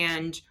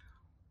understand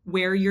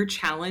where your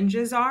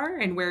challenges are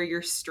and where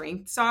your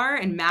strengths are,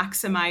 and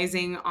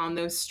maximizing on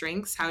those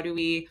strengths. How do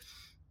we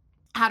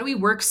how do we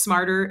work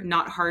smarter,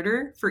 not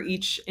harder for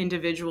each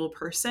individual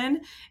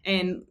person?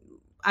 And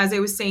as I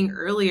was saying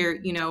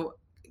earlier,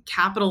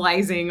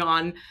 capitalizing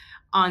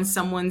on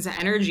someone's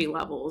energy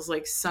levels.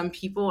 Like some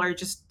people are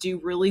just do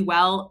really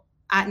well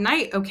at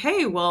night.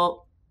 Okay,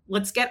 well,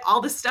 let's get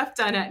all the stuff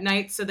done at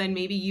night so then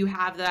maybe you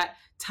have that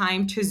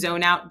time to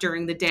zone out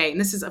during the day. And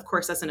this is of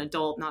course as an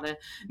adult, not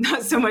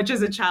so much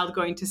as a child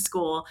going to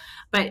school,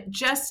 but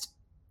just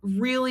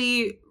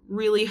really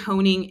really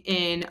honing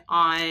in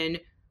on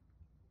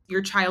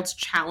your child's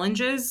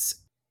challenges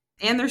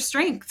and their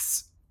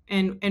strengths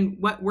and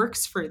what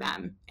works for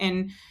them,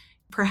 and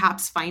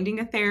perhaps finding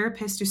a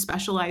therapist who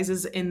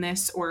specializes in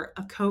this, or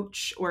a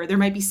coach, or there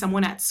might be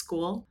someone at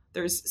school.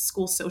 There's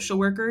school social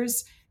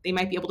workers. They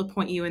might be able to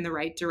point you in the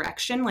right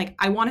direction. Like,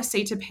 I want to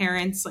say to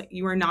parents, like,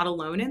 you are not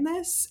alone in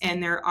this,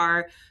 and there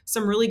are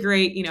some really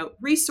great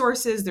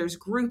resources. There's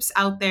groups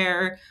out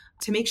there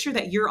to make sure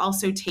that you're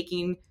also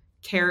taking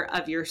care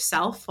of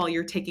yourself while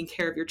you're taking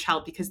care of your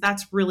child, because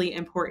that's really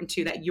important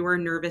too, that your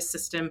nervous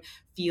system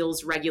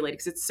feels regulated,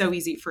 because it's so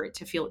easy for it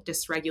to feel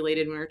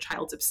dysregulated when your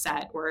child's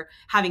upset or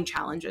having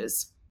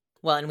challenges.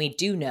 Well, and we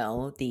do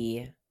know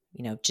the,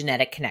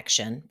 genetic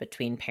connection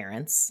between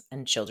parents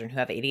and children who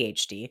have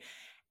ADHD.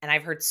 And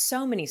I've heard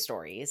so many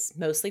stories,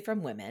 mostly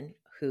from women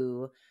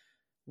who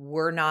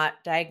were not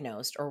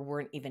diagnosed or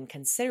weren't even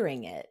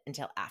considering it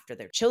until after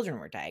their children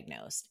were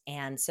diagnosed.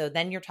 And so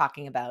then you're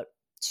talking about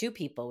two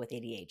people with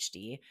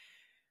ADHD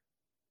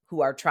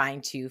who are trying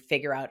to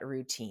figure out a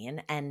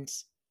routine. And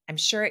I'm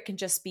sure it can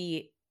just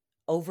be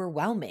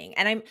overwhelming.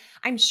 And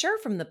I'm sure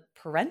from the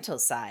parental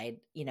side,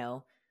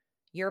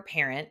 you're a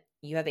parent,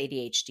 you have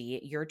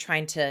ADHD, you're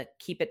trying to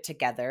keep it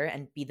together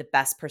and be the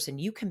best person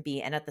you can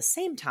be. And at the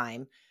same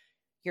time,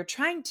 you're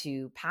trying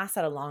to pass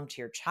that along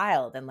to your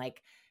child, and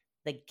like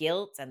the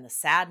guilt and the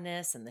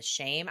sadness and the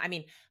shame. I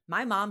mean,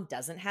 my mom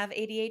doesn't have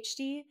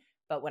ADHD,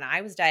 but when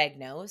I was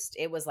diagnosed,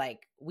 it was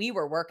like we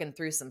were working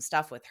through some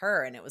stuff with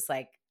her, and it was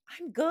like,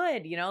 I'm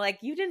good, like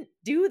you didn't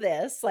do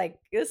this. Like,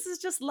 this is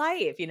just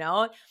life,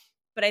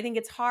 But I think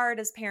it's hard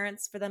as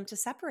parents for them to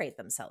separate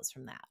themselves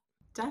from that.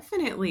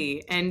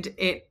 Definitely. And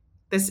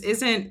this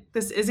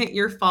isn't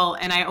your fault.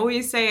 And I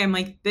always say, I'm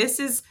like,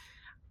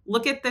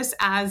 look at this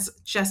as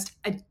just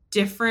a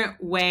different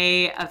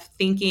way of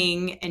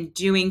thinking and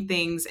doing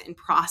things and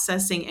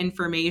processing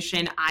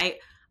information.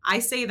 I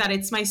say that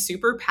it's my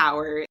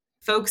superpower.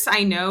 Folks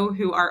I know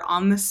who are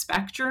on the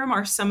spectrum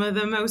are some of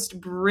the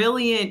most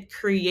brilliant,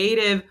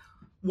 creative,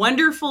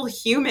 wonderful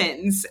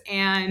humans.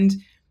 And,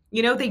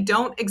 they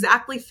don't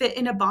exactly fit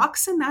in a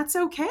box, and that's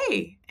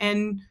okay.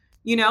 And,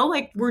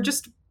 like, we're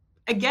just,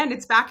 again,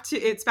 it's back to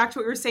what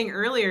we were saying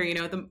earlier.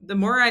 The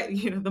more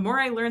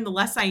I learn, the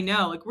less I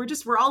know. Like,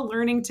 we're all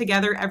learning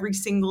together every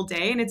single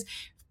day. And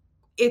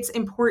it's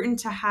important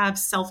to have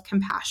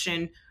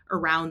self-compassion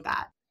around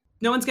that.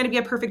 No one's going to be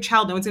a perfect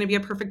child. No one's going to be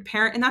a perfect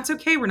parent. And that's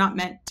okay. We're not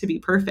meant to be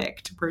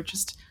perfect. We're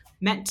just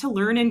meant to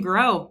learn and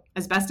grow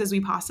as best as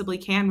we possibly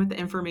can with the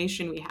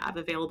information we have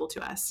available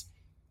to us.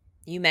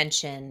 You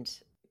mentioned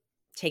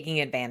taking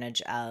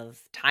advantage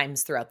of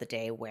times throughout the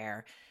day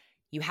where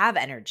you have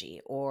energy,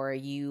 or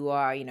you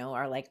are,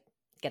 are like,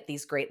 get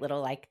these great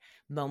little like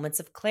moments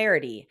of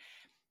clarity.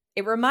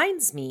 It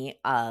reminds me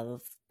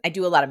of, I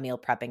do a lot of meal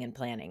prepping and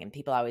planning, and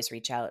people always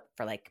reach out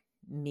for like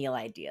meal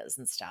ideas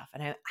and stuff.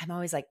 And I'm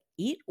always like,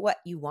 eat what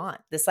you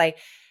want. This like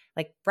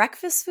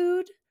breakfast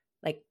food,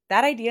 like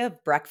that idea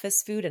of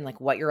breakfast food and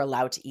like what you're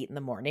allowed to eat in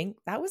the morning,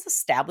 that was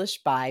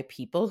established by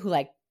people who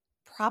like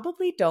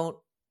probably don't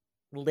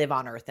live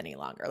on earth any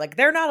longer. Like,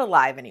 they're not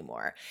alive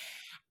anymore.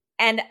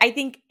 And I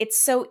think it's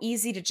so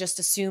easy to just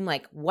assume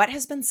like what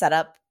has been set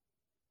up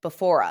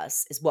before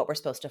us is what we're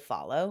supposed to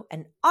follow.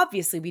 And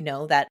obviously we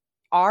know that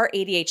our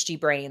ADHD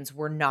brains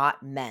were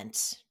not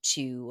meant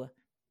to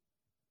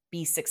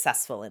be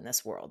successful in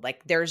this world.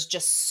 Like, there's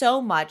just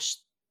so much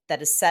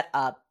that is set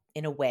up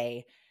in a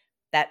way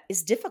that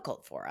is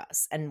difficult for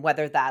us. And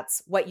whether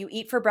that's what you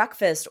eat for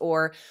breakfast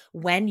or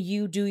when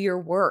you do your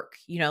work,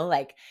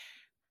 like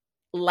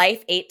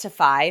life 8 to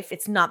 5,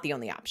 it's not the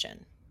only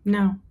option.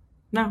 No,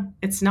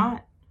 it's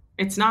not.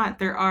 It's not.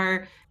 There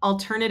are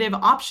alternative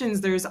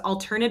options. There's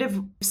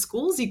alternative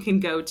schools you can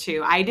go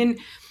to.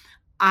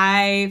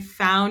 I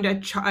found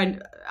a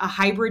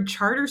hybrid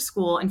charter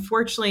school.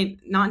 Unfortunately,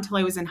 not until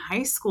I was in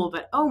high school,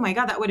 but oh my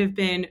God, that would have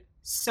been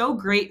so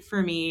great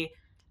for me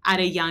at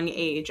a young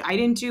age. I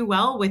didn't do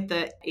well with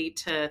the 8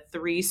 to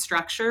 3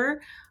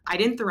 structure. I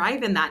didn't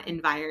thrive in that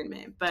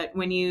environment. But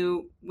when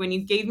you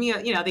gave me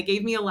they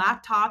gave me a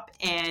laptop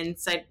and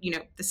said,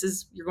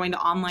 you're going to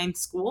online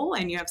school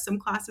and you have some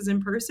classes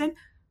in person,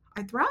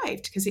 I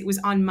thrived because it was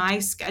on my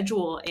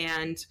schedule,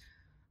 and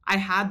I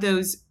had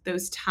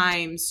those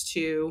times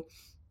to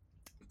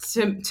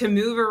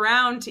move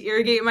around, to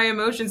irrigate my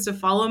emotions, to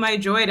follow my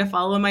joy, to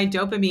follow my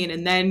dopamine,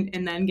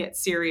 and then get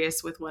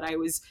serious with what I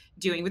was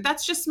doing. But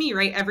that's just me,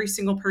 right? Every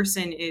single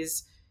person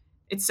it's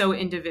so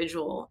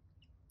individual.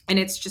 And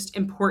it's just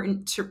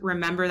important to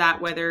remember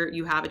that, whether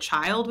you have a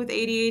child with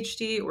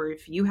ADHD or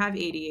if you have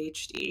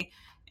ADHD.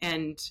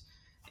 And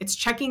it's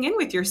checking in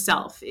with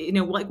yourself,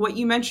 like what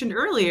you mentioned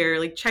earlier,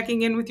 like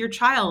checking in with your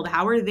child.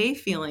 How are they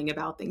feeling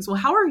about things? Well,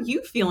 how are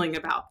you feeling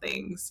about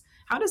things?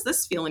 How does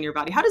this feel in your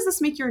body? How does this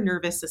make your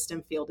nervous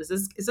system feel?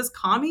 Is this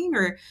calming,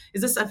 or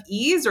is this of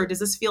ease, or does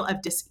this feel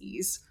of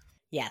dis-ease?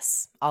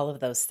 Yes, all of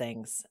those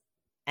things.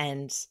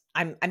 And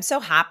I'm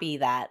so happy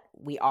that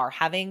we are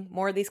having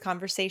more of these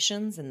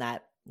conversations, and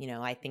that,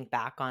 I think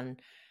back on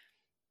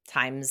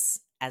times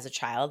as a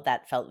child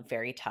that felt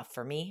very tough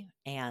for me,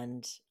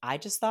 and I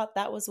just thought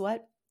that was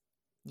what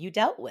you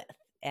dealt with.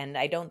 And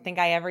I don't think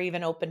I ever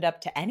even opened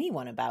up to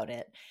anyone about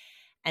it.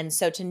 And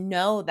so to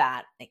know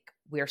that, like,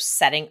 we're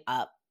setting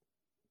up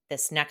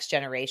this next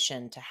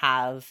generation to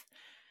have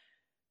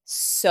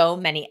so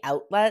many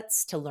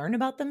outlets to learn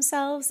about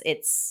themselves,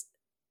 it's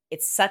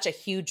such a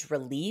huge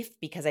relief,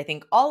 because I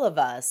think all of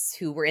us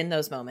who were in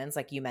those moments,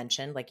 like you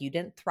mentioned, like, you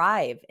didn't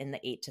thrive in the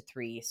 8 to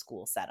 3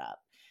 school setup,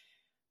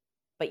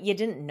 but you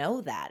didn't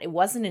know that. It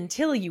wasn't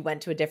until you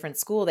went to a different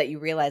school that you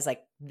realized,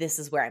 like, this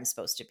is where I'm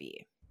supposed to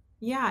be.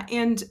 Yeah.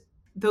 And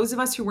those of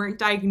us who weren't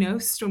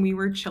diagnosed when we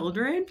were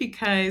children,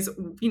 because,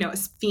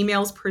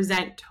 females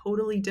present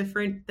totally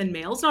different than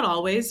males, not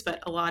always,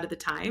 but a lot of the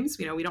times,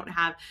 we don't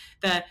have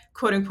the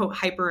quote unquote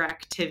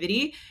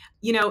hyperactivity.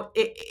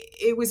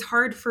 It was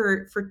hard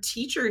for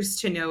teachers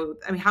to know.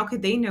 I mean, how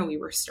could they know we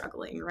were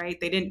struggling, right?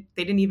 They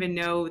didn't even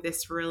know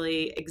this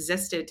really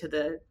existed to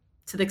the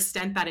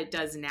extent that it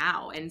does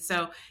now. And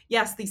so,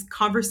 yes, these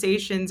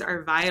conversations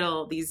are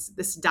vital.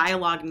 This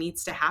dialogue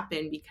needs to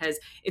happen, because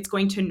it's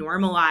going to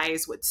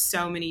normalize what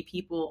so many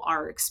people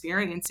are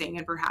experiencing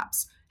and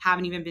perhaps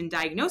haven't even been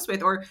diagnosed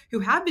with, or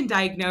who have been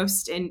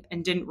diagnosed and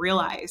didn't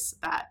realize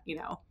that,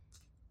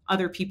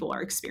 other people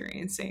are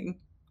experiencing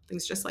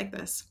things just like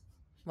this.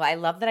 Well, I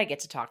love that I get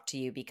to talk to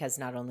you, because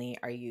not only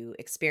are you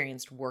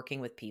experienced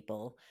working with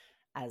people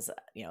as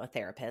a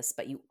therapist,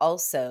 but you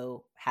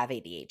also have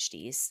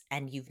ADHDs,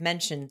 and you've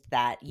mentioned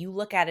that you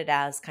look at it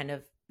as kind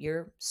of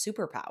your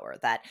superpower,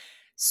 that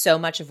so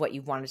much of what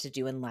you've wanted to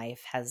do in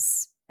life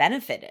has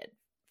benefited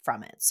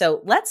from it.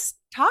 So let's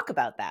talk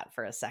about that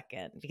for a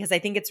second, because I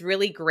think it's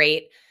really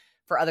great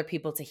for other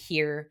people to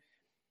hear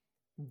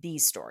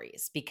these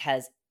stories,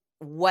 because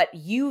what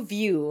you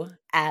view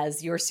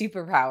as your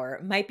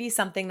superpower might be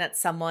something that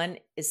someone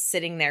is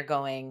sitting there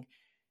going,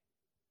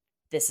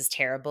 this is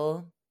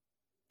terrible.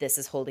 This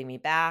is holding me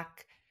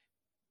back.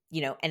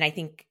 And I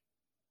think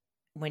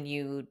when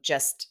you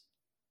just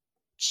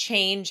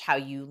change how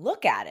you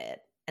look at it,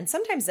 and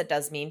sometimes that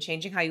does mean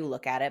changing how you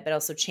look at it, but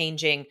also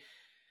changing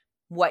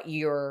what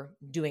you're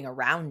doing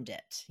around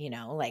it,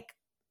 like,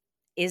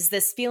 is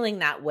this feeling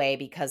that way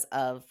because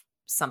of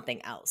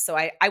something else? So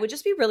I would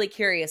just be really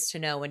curious to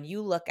know, when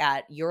you look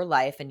at your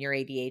life and your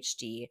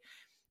ADHD,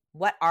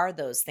 what are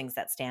those things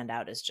that stand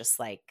out as just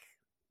like,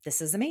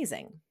 this is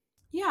amazing?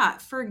 Yeah.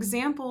 For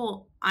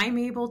example, I'm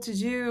able to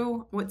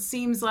do what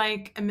seems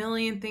like a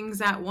million things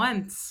at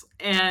once.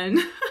 And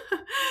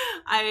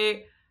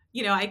I,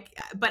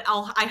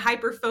 I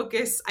hyper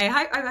focus. I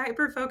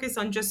hyper focus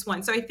on just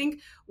one. So I think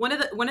one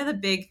of the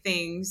big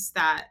things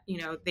that,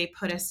 they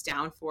put us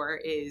down for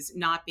is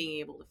not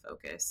being able to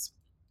focus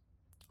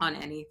on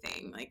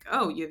anything. Like,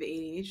 oh, you have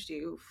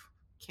ADHD. Oof,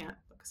 can't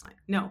focus on it.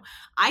 No,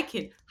 I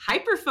can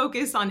hyper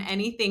focus on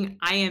anything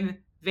I am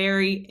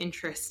very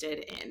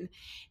interested in.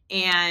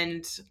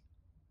 And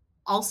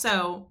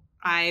also,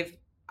 I'm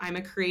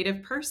a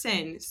creative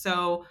person,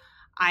 so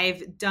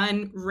I've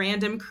done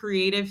random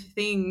creative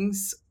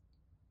things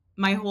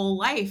my whole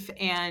life,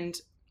 and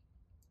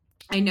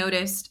I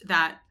noticed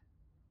that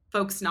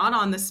folks not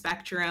on the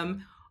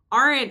spectrum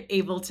aren't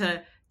able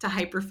to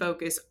hyper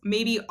focus,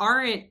 maybe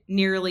aren't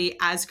nearly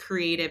as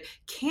creative,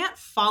 can't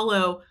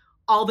follow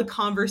all the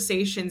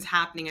conversations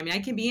happening. I mean, I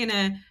can be in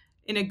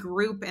a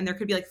group and there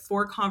could be like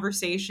 4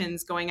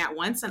 conversations going at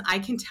once, and I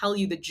can tell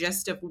you the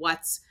gist of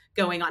what's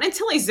going on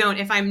until I zone.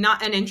 If I'm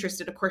not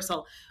uninterested, of course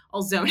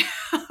I'll zone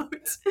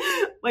out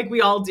like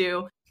we all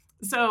do.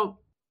 So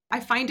I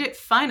find it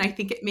fun. I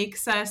think it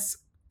makes us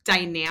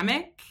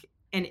dynamic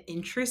and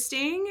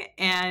interesting,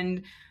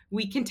 and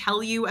we can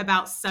tell you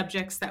about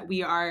subjects that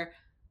we are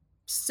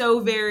so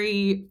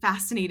very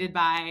fascinated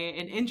by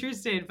and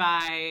interested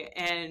by,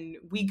 and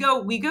we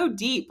go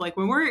deep. Like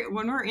when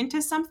we're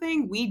into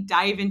something, we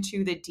dive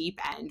into the deep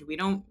end.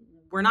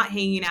 We're not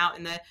hanging out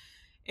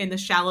in the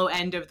shallow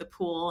end of the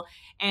pool.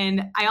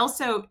 And I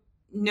also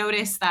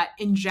notice that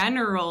in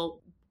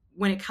general,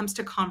 when it comes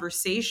to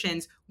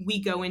conversations, we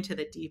go into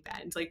the deep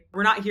end. Like,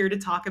 we're not here to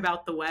talk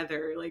about the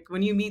weather. Like,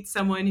 when you meet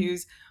someone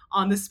who's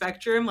on the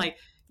spectrum, like,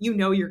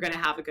 you're going to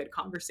have a good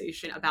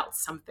conversation about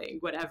something,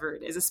 whatever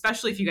it is,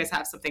 especially if you guys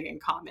have something in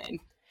common.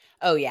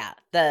 Oh yeah.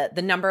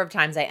 The number of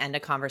times I end a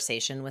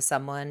conversation with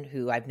someone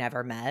who I've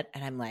never met,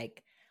 and I'm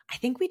like, I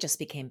think we just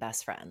became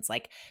best friends.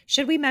 Like,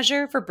 should we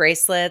measure for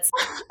bracelets?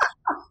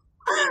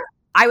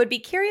 I would be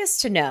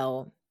curious to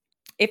know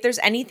if there's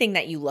anything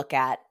that you look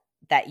at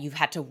that you've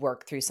had to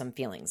work through some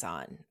feelings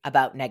on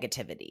about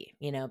negativity,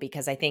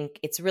 because I think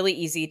it's really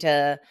easy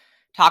to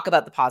talk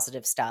about the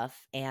positive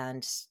stuff,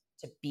 and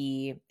to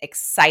be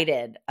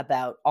excited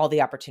about all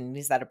the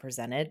opportunities that are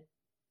presented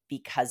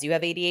because you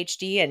have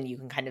ADHD and you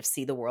can kind of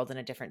see the world in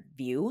a different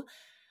view.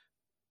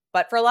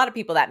 But for a lot of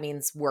people, that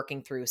means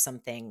working through some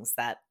things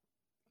that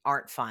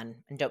aren't fun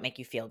and don't make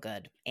you feel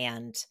good.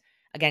 And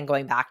again,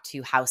 going back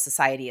to how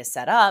society is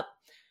set up,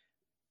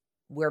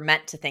 we're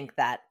meant to think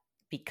that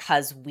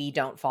because we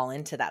don't fall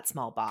into that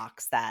small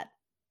box, that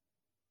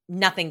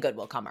nothing good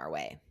will come our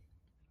way.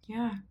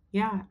 Yeah.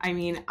 Yeah. I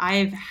mean,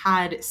 I've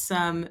had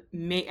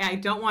I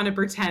don't want to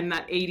pretend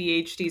that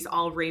ADHD is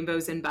all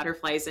rainbows and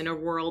butterflies in a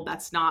world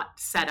that's not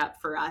set up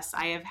for us.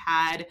 I have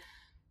had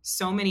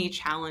so many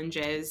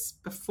challenges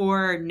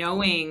before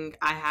knowing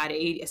I had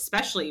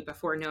especially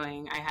before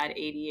knowing I had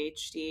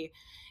ADHD.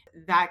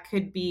 That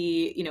could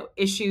be,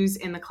 issues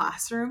in the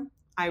classroom.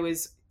 I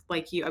was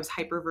like you, I was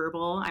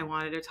hyperverbal. I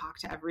wanted to talk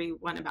to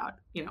everyone about,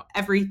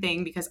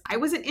 everything because I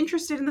wasn't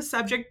interested in the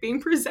subject being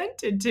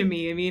presented to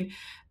me. I mean,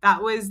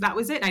 that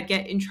was it. I'd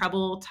get in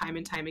trouble time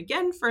and time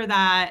again for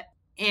that.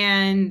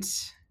 And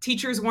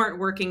teachers weren't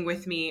working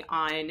with me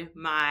on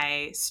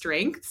my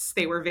strengths.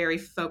 They were very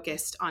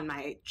focused on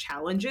my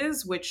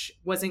challenges, which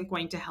wasn't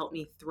going to help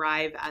me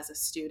thrive as a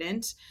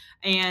student.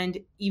 And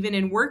even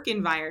in work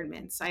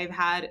environments, I've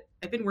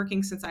been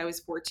working since I was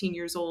 14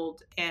 years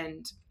old,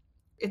 and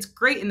it's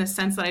great in the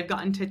sense that I've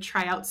gotten to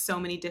try out so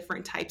many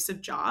different types of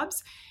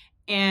jobs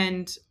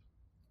and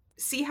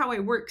see how I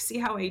work, see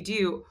how I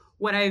do.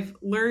 What I've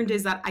learned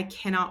is that I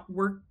cannot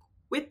work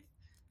with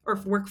or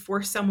work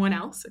for someone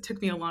else. It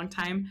took me a long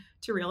time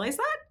to realize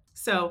that.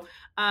 So,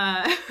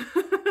 and,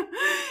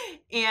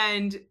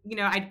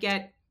 I'd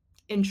get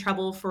in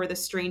trouble for the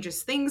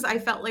strangest things I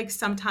felt like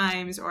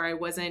sometimes, or I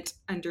wasn't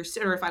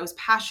understood, or if I was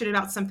passionate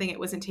about something, it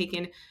wasn't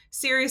taken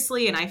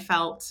seriously. And I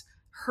felt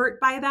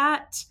hurt by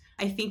that.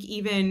 I think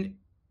even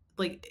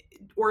like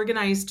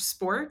organized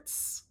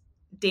sports,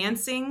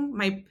 dancing,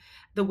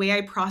 the way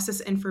I process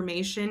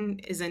information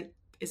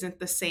isn't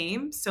the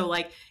same. So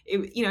like,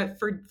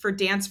 for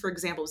dance, for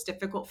example, it's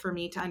difficult for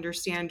me to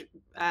understand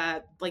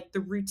like the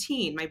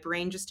routine. My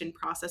brain just didn't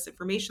process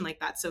information like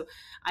that. So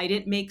I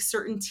didn't make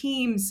certain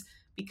teams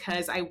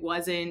because I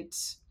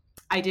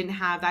didn't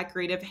have that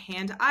great of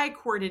hand-eye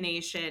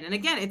coordination. And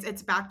again,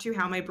 it's back to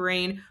how my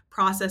brain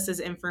processes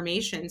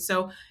information.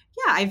 So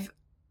yeah,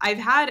 I've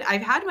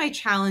had my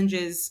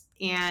challenges,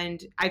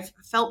 and I've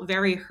felt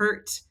very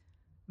hurt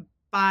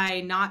by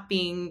not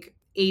being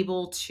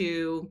able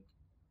to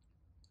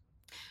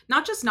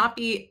not just not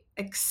be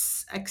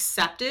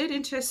accepted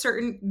into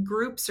certain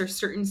groups or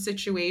certain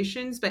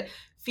situations, but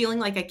feeling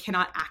like I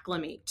cannot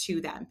acclimate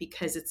to them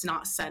because it's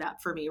not set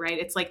up for me, right?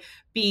 It's like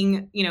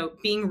being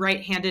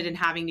right-handed and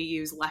having to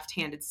use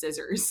left-handed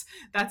scissors.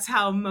 That's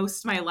how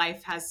most of my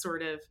life has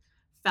sort of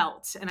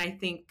felt. And I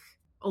think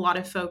a lot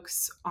of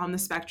folks on the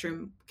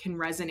spectrum can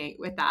resonate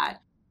with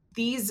that.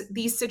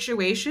 These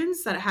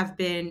situations that have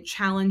been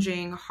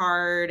challenging,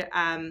 hard,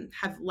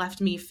 have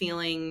left me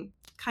feeling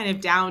kind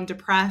of down,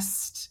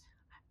 depressed.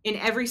 In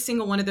every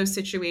single one of those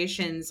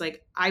situations,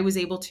 like I was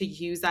able to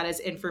use that as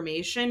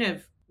information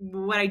of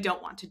what I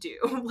don't want to do.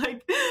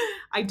 Like,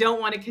 I don't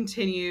want to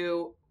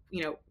continue,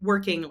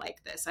 working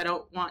like this. I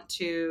don't want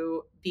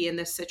to be in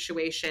this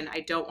situation. I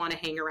don't want to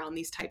hang around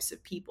these types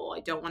of people. I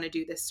don't want to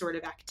do this sort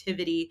of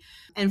activity.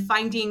 And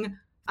finding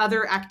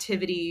other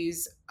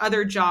activities,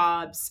 other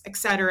jobs, et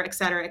cetera, et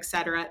cetera, et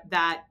cetera,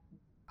 that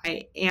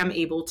I am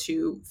able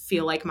to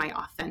feel like my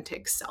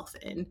authentic self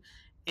in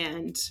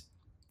and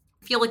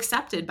feel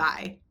accepted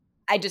by.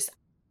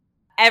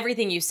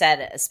 Everything you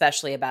said,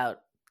 especially about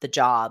the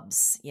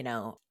jobs,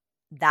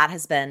 that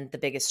has been the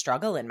biggest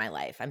struggle in my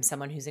life. I'm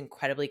someone who's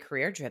incredibly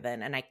career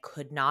driven, and I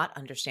could not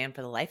understand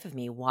for the life of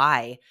me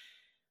why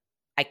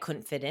I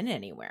couldn't fit in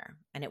anywhere.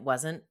 And it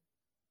wasn't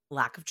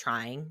lack of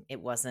trying. It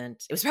was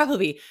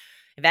probably,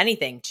 if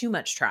anything, too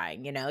much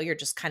trying. You're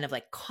just kind of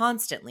like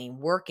constantly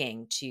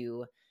working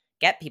to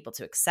get people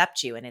to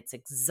accept you, and it's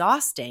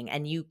exhausting.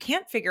 And you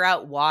can't figure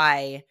out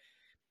why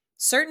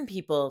certain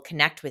people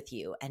connect with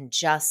you and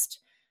just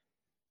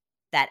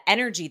that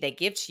energy they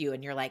give to you.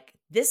 And you're like,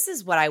 this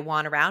is what I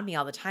want around me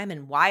all the time.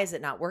 And why is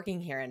it not working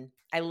here? And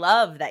I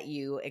love that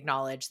you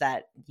acknowledge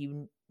that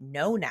you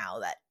know now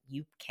that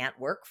you can't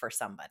work for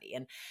somebody.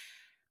 And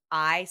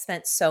I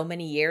spent so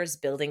many years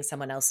building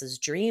someone else's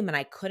dream, and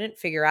I couldn't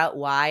figure out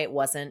why it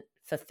wasn't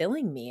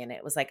fulfilling me. And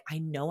it was like, I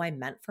know I'm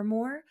meant for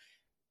more,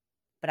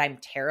 but I'm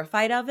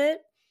terrified of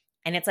it.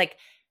 And it's like,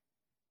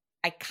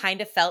 I kind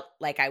of felt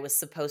like I was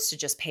supposed to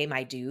just pay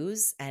my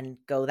dues and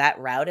go that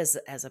route as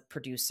a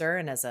producer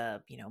and as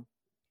a,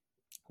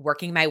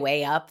 working my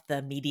way up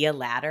the media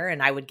ladder,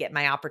 and I would get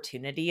my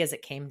opportunity as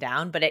it came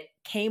down. But it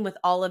came with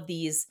all of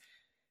these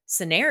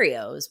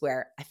scenarios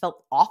where I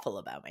felt awful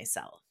about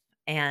myself.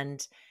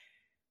 And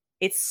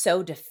it's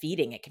so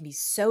defeating. It can be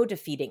so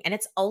defeating. And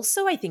it's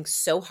also, I think,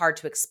 so hard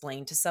to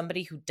explain to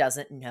somebody who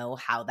doesn't know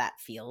how that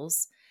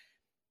feels.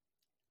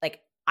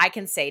 Like, I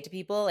can say to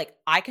people, like,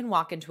 I can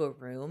walk into a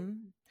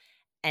room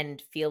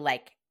and feel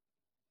like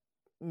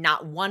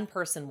not one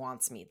person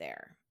wants me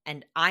there.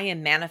 And I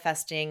am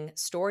manifesting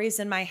stories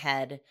in my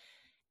head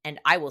and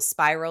I will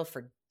spiral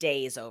for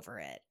days over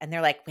it. And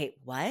they're like, wait,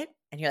 what?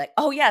 And you're like,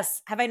 oh,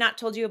 yes. Have I not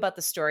told you about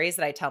the stories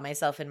that I tell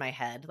myself in my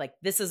head? Like,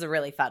 this is a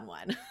really fun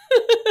one.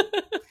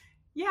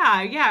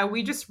 Yeah.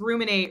 We just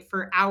ruminate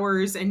for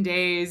hours and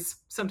days,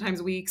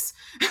 sometimes weeks.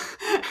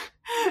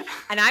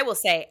 And I will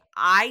say,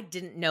 I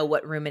didn't know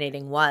what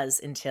ruminating was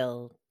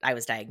until I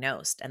was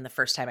diagnosed. And the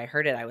first time I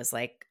heard it, I was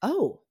like,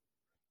 oh,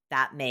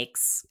 that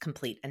makes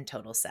complete and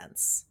total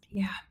sense.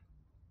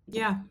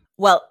 Yeah.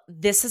 Well,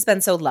 this has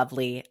been so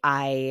lovely.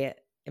 I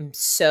am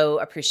so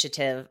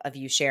appreciative of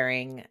you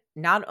sharing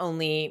not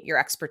only your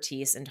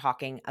expertise in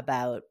talking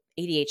about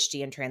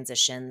ADHD and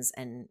transitions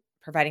and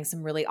providing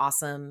some really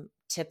awesome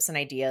tips and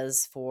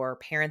ideas for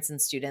parents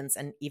and students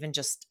and even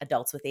just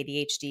adults with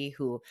ADHD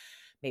who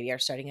maybe are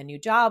starting a new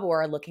job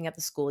or are looking at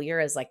the school year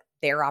as like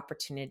their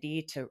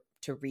opportunity to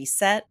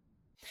reset.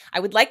 I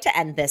would like to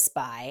end this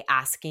by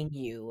asking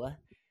you,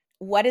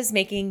 what is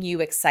making you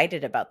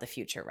excited about the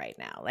future right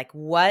now? Like,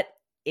 what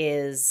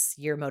is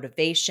your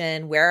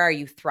motivation? Where are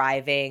you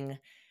thriving?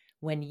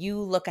 When you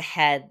look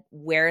ahead,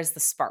 where is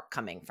the spark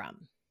coming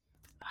from?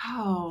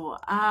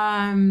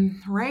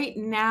 Right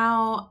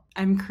now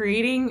I'm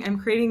creating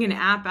an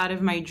app out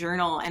of my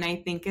journal, and I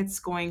think it's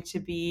going to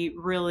be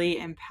really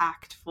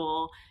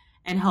impactful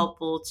and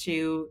helpful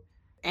to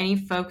any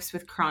folks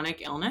with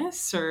chronic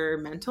illness or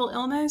mental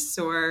illness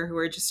or who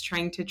are just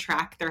trying to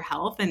track their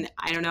health. And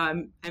I don't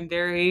know, I'm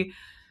very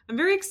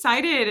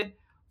excited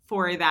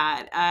for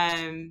that.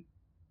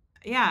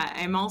 Yeah,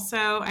 I'm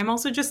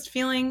also just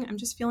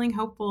feeling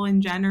hopeful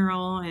in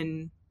general.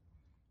 And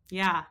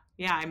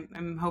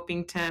I'm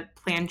hoping to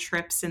plan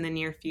trips in the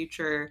near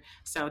future.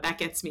 So that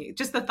gets me,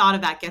 just the thought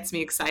of that gets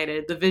me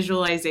excited. The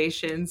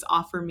visualizations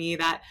offer me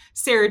that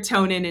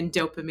serotonin and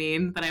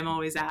dopamine that I'm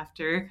always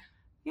after.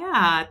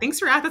 Yeah, thanks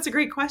for that. That's a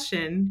great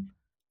question.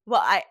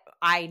 Well,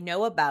 I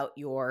know about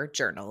your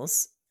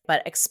journals,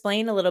 but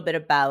explain a little bit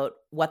about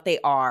what they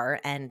are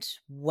and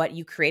what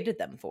you created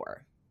them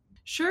for.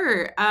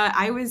 Sure.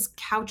 I was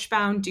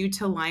couchbound due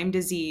to Lyme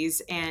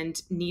disease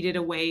and needed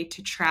a way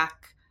to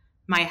track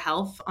my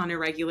health on a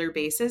regular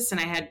basis.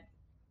 And I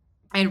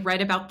had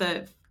read about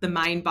the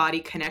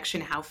mind-body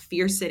connection, how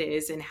fierce it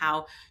is, and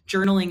how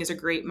journaling is a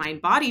great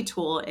mind-body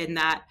tool in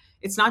that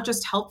it's not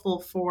just helpful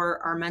for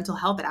our mental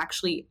health, it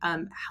actually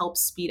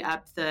helps speed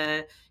up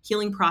the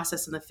healing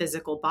process in the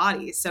physical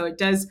body. So it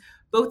does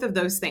both of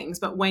those things.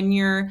 But when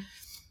you're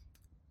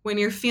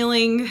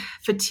feeling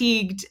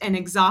fatigued and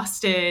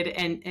exhausted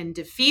and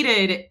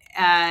defeated,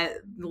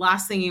 the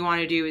last thing you want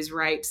to do is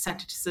write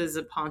sentences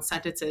upon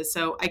sentences.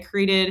 So I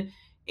created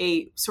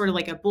a sort of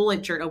like a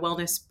bullet journal, a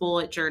wellness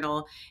bullet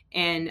journal.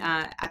 And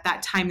at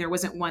that time, there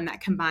wasn't one that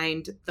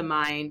combined the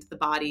mind, the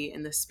body,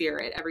 and the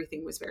spirit.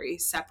 Everything was very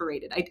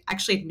separated. I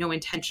actually had no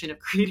intention of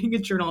creating a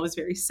journal. I was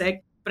very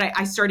sick. But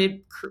I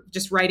started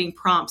just writing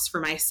prompts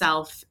for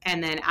myself.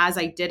 And then as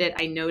I did it,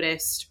 I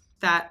noticed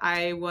that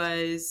I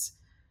was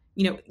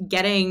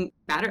getting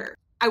better.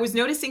 I was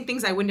noticing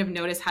things I wouldn't have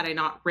noticed had I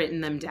not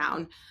written them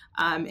down,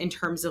 in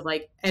terms of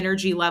like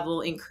energy level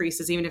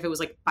increases, even if it was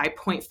like by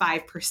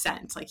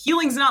 0.5%. Like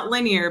healing's not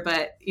linear,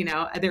 but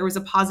there was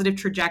a positive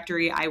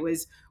trajectory I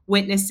was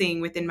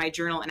witnessing within my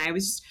journal. And I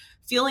was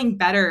feeling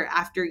better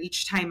after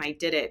each time I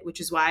did it, which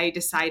is why I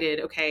decided,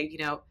 okay,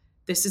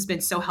 this has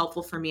been so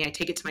helpful for me. I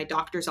take it to my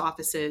doctor's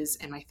offices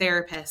and my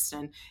therapist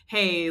and,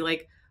 hey,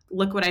 like,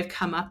 look what I've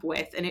come up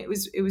with. And it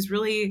was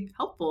really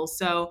helpful.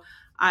 So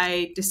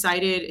I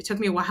decided, it took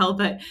me a while,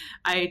 but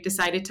I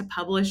decided to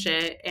publish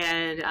it.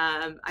 And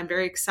I'm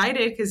very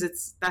excited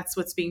because that's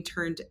what's being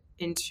turned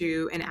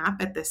into an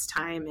app at this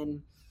time.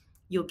 And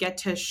you'll get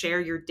to share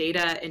your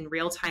data in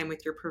real time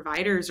with your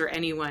providers or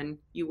anyone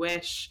you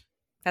wish.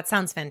 That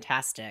sounds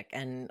fantastic.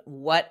 And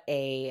what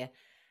an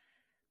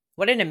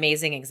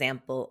amazing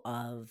example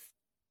of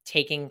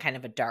taking kind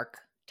of a dark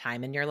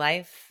time in your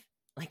life.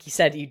 Like you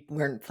said, you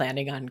weren't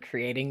planning on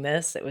creating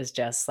this. It was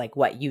just like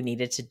what you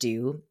needed to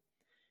do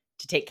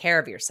to take care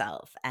of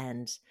yourself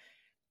and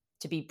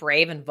to be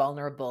brave and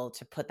vulnerable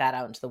to put that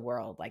out into the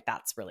world. Like,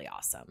 that's really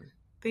awesome.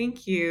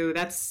 Thank you.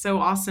 That's so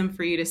awesome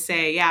for you to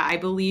say. Yeah, I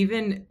believe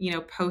in,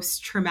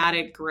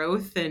 post-traumatic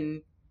growth.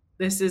 And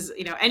this is,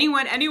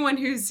 anyone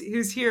who's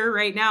here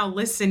right now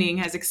listening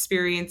has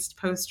experienced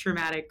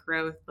post-traumatic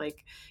growth.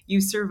 Like,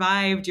 you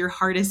survived your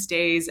hardest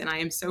days, and I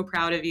am so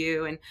proud of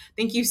you. And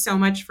thank you so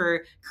much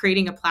for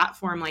creating a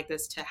platform like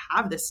this to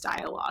have this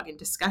dialogue and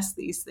discuss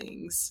these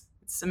things.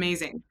 It's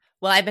amazing.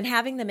 Well, I've been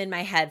having them in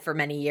my head for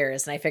many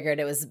years, and I figured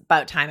it was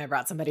about time I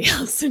brought somebody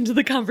else into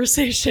the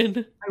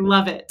conversation. I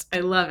love it. I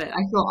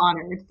feel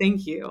honored.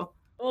 Thank you.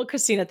 Well,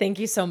 Christina, thank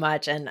you so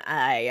much. And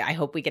I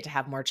hope we get to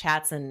have more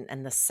chats.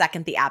 And the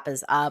second the app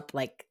is up,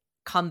 like,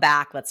 come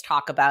back. Let's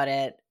talk about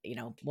it.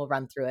 We'll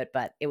run through it.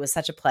 But it was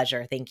such a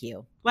pleasure. Thank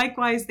you.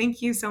 Likewise.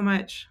 Thank you so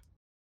much.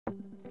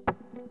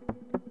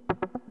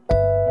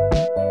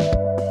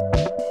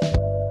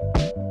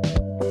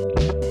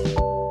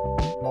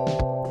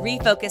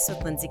 Refocus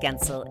with Lindsay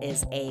Gensel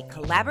is a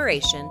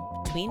collaboration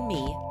between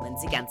me,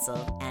 Lindsay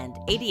Gensel, and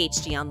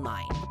ADHD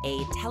Online,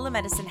 a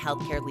telemedicine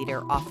healthcare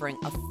leader offering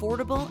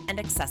affordable and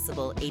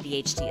accessible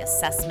ADHD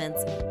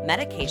assessments,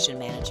 medication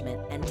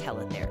management, and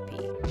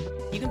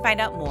teletherapy. You can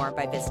find out more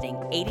by visiting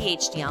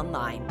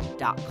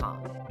ADHDonline.com.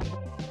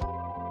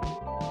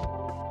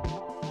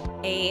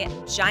 A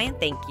giant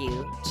thank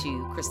you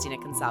to Christina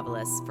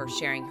Consavelis for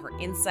sharing her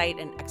insight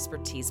and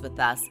expertise with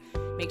us.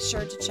 Make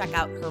sure to check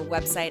out her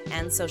website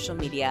and social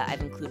media.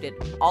 I've included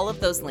all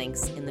of those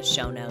links in the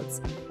show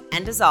notes.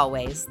 And as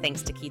always,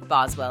 thanks to Keith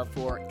Boswell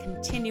for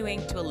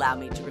continuing to allow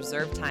me to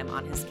reserve time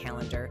on his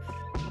calendar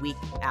week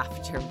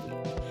after week.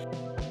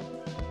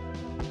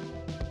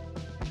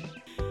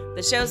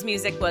 The show's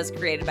music was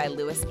created by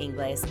Lewis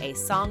Inglis, a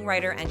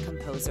songwriter and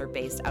composer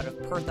based out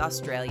of Perth,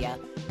 Australia,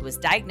 who was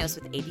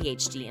diagnosed with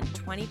ADHD in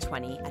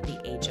 2020 at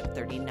the age of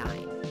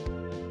 39.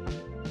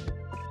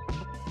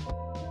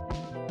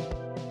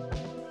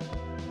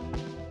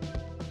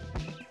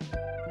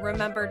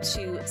 Remember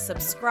to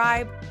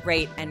subscribe,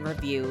 rate, and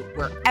review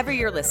wherever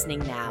you're listening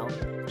now.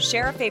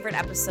 Share a favorite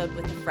episode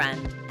with a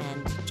friend,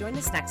 and join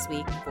us next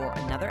week for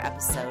another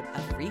episode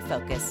of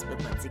Refocus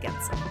with Lindsay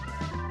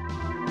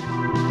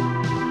Gensel.